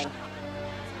be running.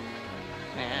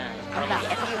 Yeah.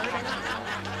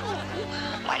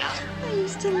 Why not? I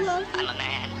used to love you. I'm a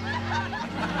man. A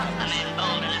man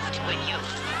bold enough to win you.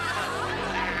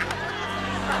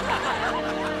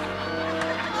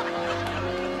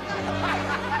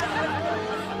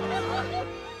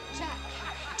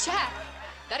 Jack,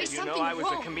 there is Did you something know I was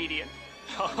wrong. a comedian?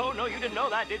 Oh, no, you didn't know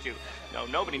that, did you? No,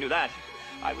 nobody knew that.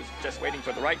 I was just waiting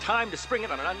for the right time to spring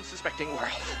it on an unsuspecting world.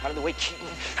 Out of the way,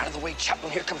 Kanin. Out of the way,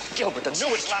 Chapman. Here comes Gilbert, the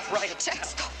newest laugh writer. Jack,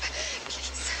 stop.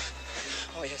 Please.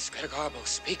 Oh, yes, Greta Garbo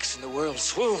speaks and the world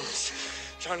swoons.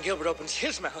 John Gilbert opens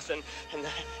his mouth and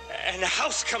the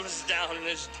house comes down and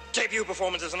his debut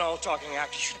performance is an all-talking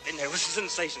act. You should have been there. It was a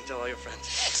sensation to all your friends.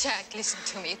 Jack, listen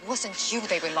to me. It wasn't you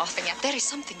they were laughing at. There is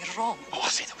something wrong. Oh, I'll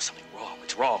say there was something wrong.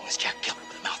 What's wrong is Jack Gilbert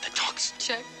with a mouth that talks.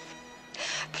 Jack,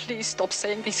 please stop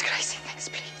saying these crazy things,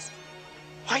 please.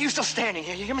 Why are you still standing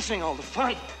here? You're missing all the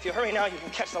fun. If you hurry now, you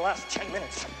can catch the last 10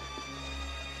 minutes.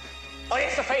 Oh,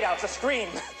 yes, the fade outs, the scream.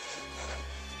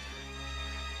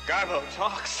 Garbo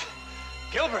talks.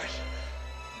 Gilbert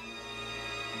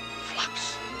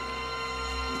flops.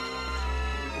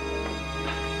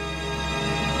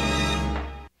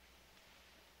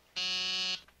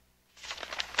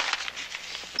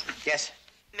 Yes?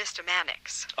 Mr.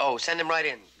 Mannix. Oh, send him right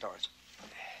in, Doris.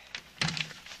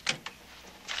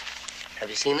 Have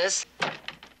you seen this?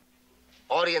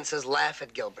 Audiences laugh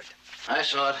at Gilbert. I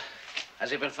saw it.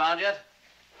 Has he been found yet?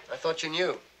 I thought you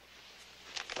knew.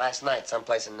 Last night,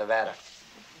 someplace in Nevada.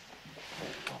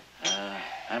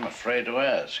 I'm afraid to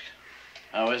ask.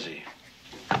 How is he?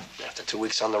 After 2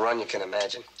 weeks on the run, you can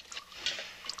imagine.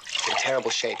 In terrible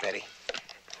shape, Eddie.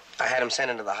 I had him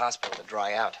sent into the hospital to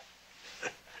dry out.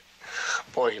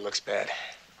 Boy, he looks bad.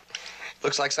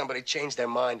 Looks like somebody changed their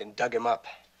mind and dug him up.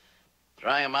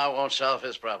 Drying him out won't solve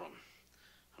his problem.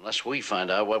 Unless we find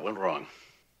out what went wrong.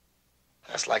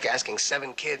 That's like asking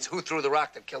 7 kids who threw the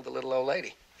rock that killed the little old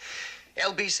lady.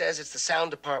 LB says it's the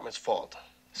sound department's fault.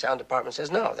 Sound department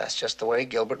says, no, that's just the way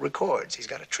Gilbert records. He's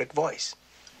got a trick voice.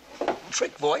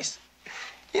 Trick voice?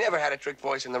 He never had a trick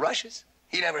voice in the rushes.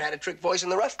 He never had a trick voice in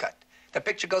the rough cut. The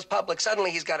picture goes public,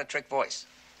 suddenly he's got a trick voice.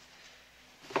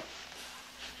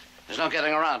 There's no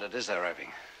getting around it, is there,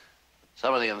 Irving?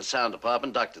 Somebody in the sound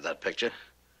department doctored that picture,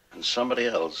 and somebody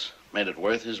else made it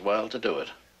worth his while to do it.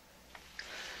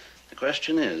 The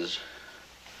question is,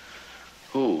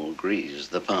 who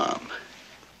greased the palm?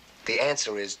 The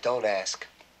answer is, don't ask.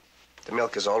 The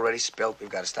milk is already spilt. We've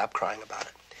got to stop crying about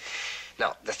it.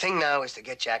 No, the thing now is to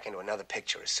get Jack into another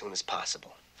picture as soon as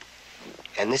possible.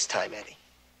 And this time, Eddie,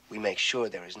 we make sure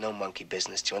there is no monkey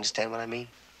business. Do you understand what I mean?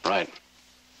 Right.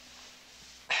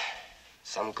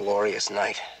 Some glorious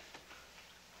night.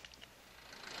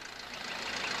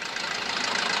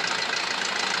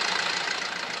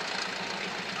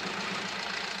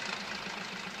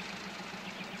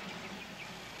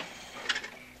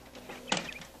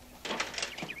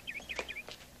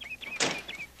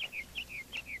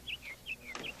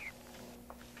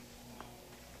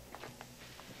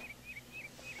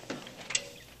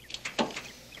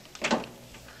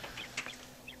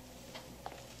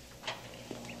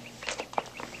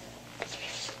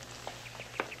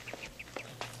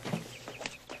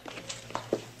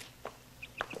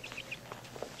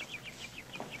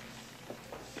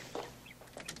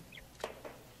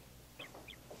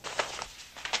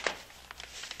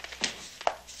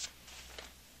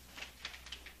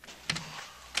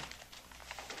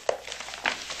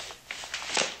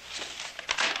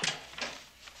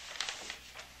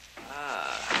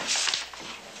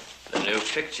 New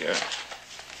picture.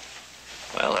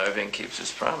 Well, Irving keeps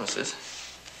his promises.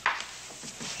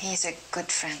 He's a good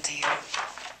friend to you.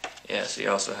 Yes, he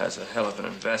also has a hell of an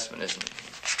investment, isn't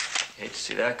he? Hate to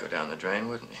see that go down the drain,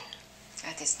 wouldn't he?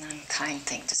 That is an unkind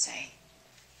thing to say.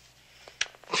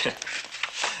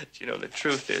 You know, the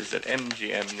truth is that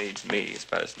MGM needs me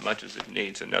about as much as it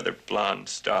needs another blonde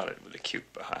starlet with a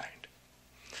cute behind.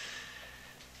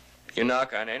 You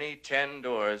knock on any 10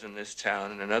 doors in this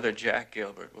town, and another Jack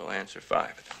Gilbert will answer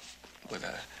 5 of them with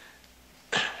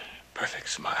a perfect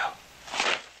smile,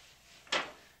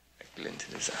 a glint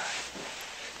in his eye.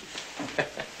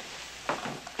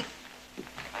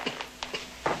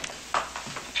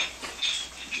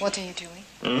 What are you doing?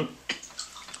 Hmm?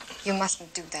 You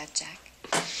mustn't do that, Jack.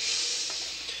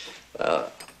 Well,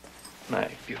 my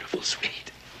beautiful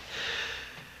sweet.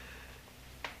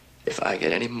 If I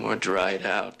get any more dried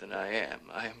out than I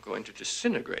am going to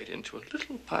disintegrate into a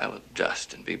little pile of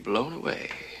dust and be blown away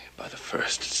by the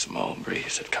first small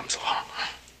breeze that comes along.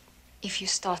 If you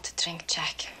start to drink,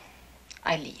 Jack,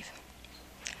 I leave.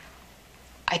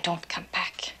 I don't come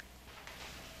back.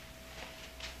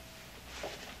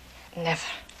 Never.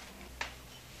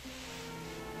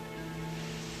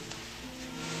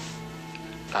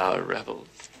 Our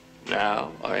revels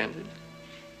now are ended.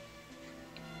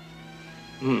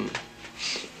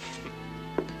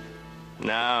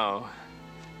 Now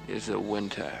is the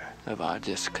winter of our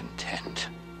discontent.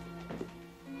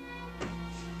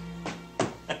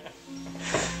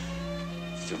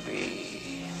 To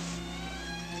be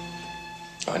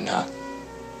or not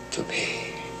to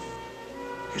be?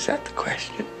 Is that the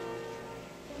question?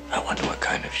 I wonder what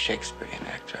kind of Shakespearean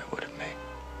actor I would have made.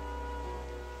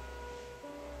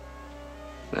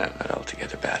 No, not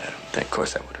altogether bad, I don't think. Of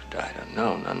course, I would have died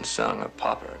unknown, unsung, a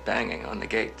pauper, banging on the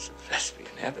gates of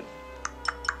thespian heaven.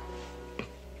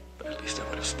 But at least I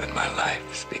would have spent my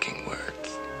life speaking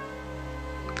words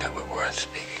that were worth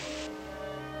speaking.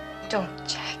 Don't,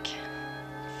 Jack.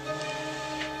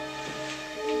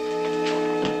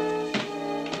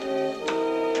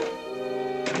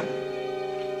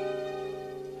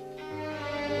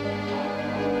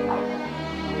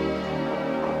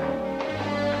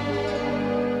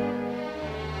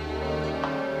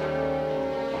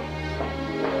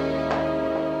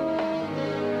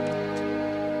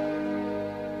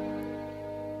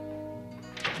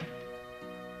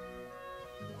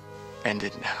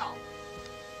 Ended now.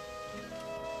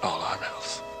 All our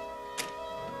else.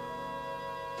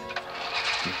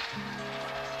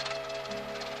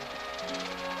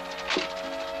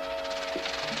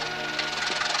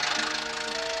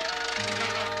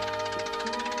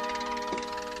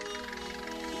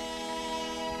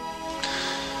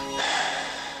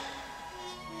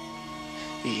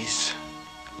 These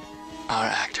are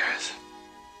actors.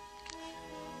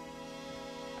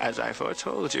 As I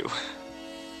foretold you,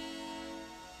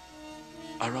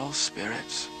 are all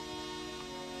spirits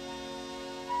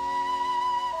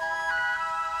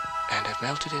and have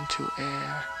melted into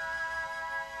air.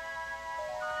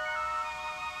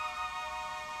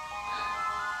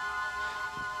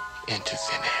 Into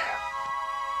thin air.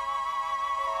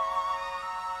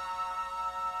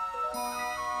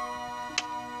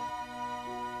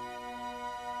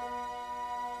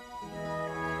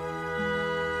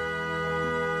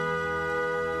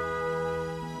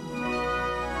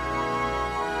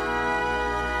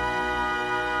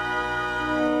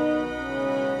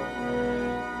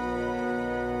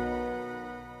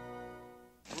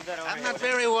 I'm not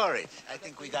very worried. I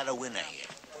think we got a winner here.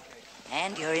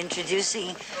 And you're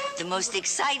introducing the most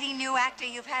exciting new actor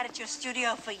you've had at your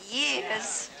studio for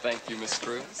years. Thank you, Miss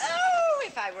Cruz. Oh,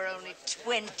 if I were only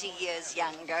 20 years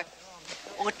younger.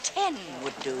 Or 10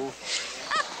 would do.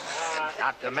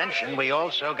 Not to mention, we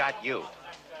also got you.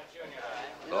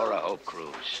 Laura Hope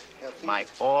Cruz, my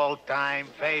all-time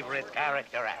favorite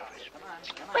character actress.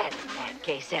 Well, in that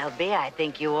case, LB, I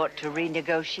think you ought to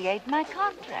renegotiate my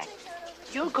contract.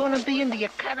 You're going to be in the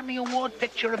Academy Award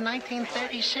picture of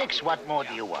 1936. What more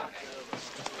do you want?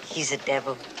 He's a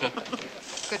devil.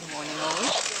 Good morning,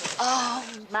 Mauritz. Oh,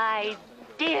 my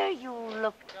dear, you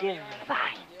look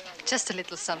divine. Just a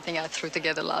little something I threw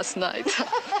together last night.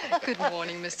 Good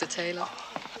morning, Mr. Taylor.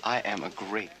 I am a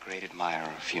great, great admirer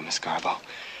of you, Miss Garbo.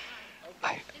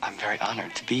 I'm very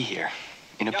honored to be here.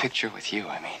 In a picture with you,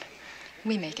 I mean.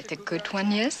 We make it a good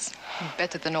one, yes?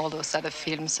 Better than all those other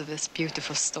films of this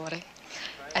beautiful story.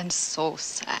 And so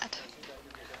sad.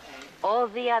 All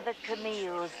the other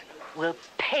Camilles will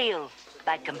pale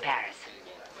by comparison.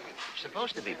 She's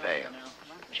supposed to be pale.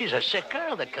 She's a sick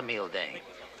girl, that Camille Dane.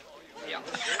 Yeah.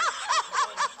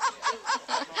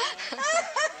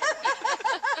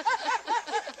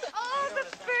 Oh, the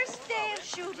first day of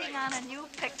shooting on a new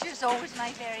picture is always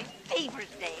my very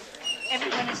favorite day.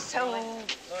 Everyone is so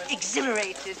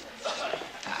exhilarated.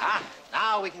 Aha,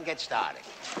 now we can get started.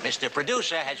 Mr.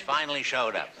 Producer has finally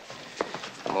showed up.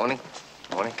 Morning.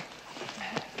 Morning.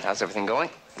 How's everything going?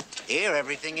 Here,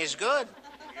 everything is good.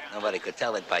 Nobody could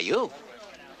tell it by you.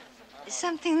 Is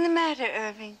something the matter,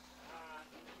 Irving?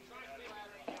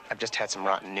 I've just had some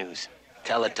rotten news.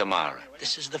 Tell it tomorrow.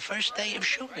 This is the first day of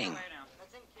shooting.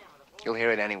 You'll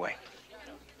hear it anyway.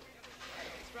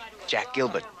 Jack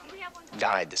Gilbert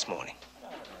died this morning.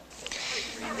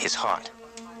 His heart.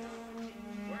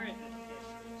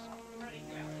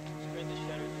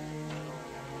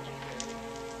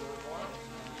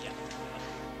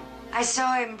 I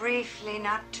saw him briefly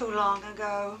not too long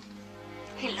ago.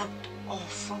 He looked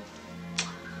awful.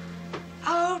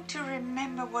 Oh, to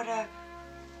remember what a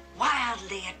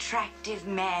wildly attractive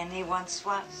man he once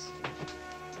was.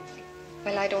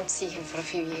 Well, I don't see him for a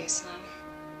few years now.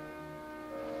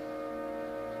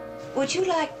 Would you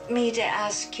like me to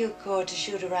ask Q-Corps to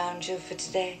shoot around you for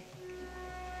today?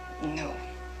 No.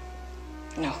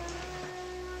 No.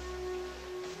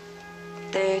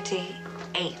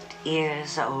 38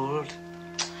 years old.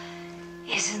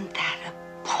 Isn't that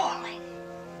appalling?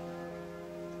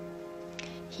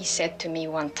 He said to me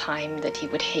one time that he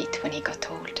would hate when he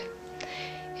got old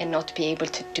and not be able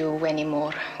to do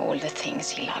anymore all the things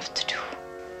he loved to do.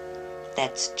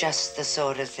 That's just the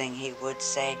sort of thing he would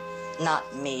say.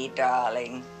 Not me,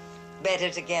 darling. Better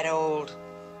to get old.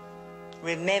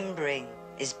 Remembering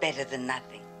is better than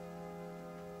nothing.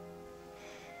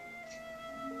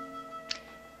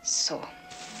 So,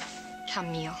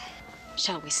 Camille,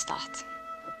 shall we start?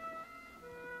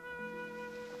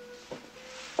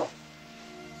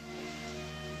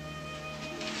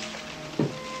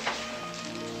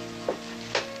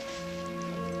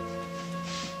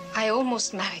 I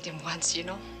almost married him once, you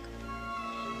know.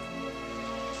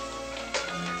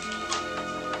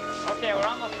 Okay, we're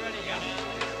almost ready, guys.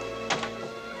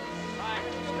 All right,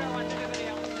 let's watch everybody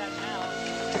else set now.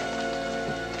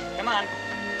 Come on.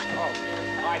 Oh,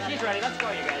 all right, she's ready. Let's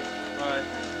go, you guys. All right.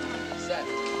 Set.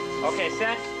 Okay,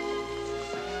 set.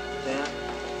 Yeah.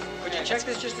 Could you check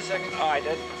this just a second? All right,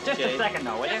 just Okay. a second,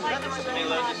 though, will you? Hey,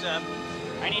 ladies,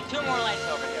 I need 2 more lights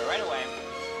over here, right away.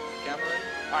 camera ready?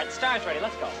 All right, the star's ready.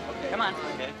 Let's go. Okay. Come on.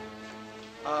 Okay.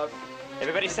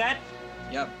 Everybody set?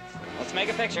 Yep. Let's make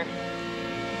a picture.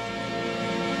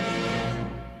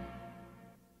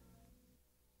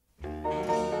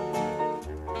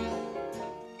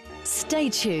 Stay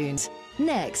tuned.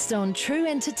 Next on True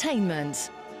Entertainment,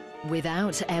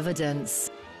 Without Evidence.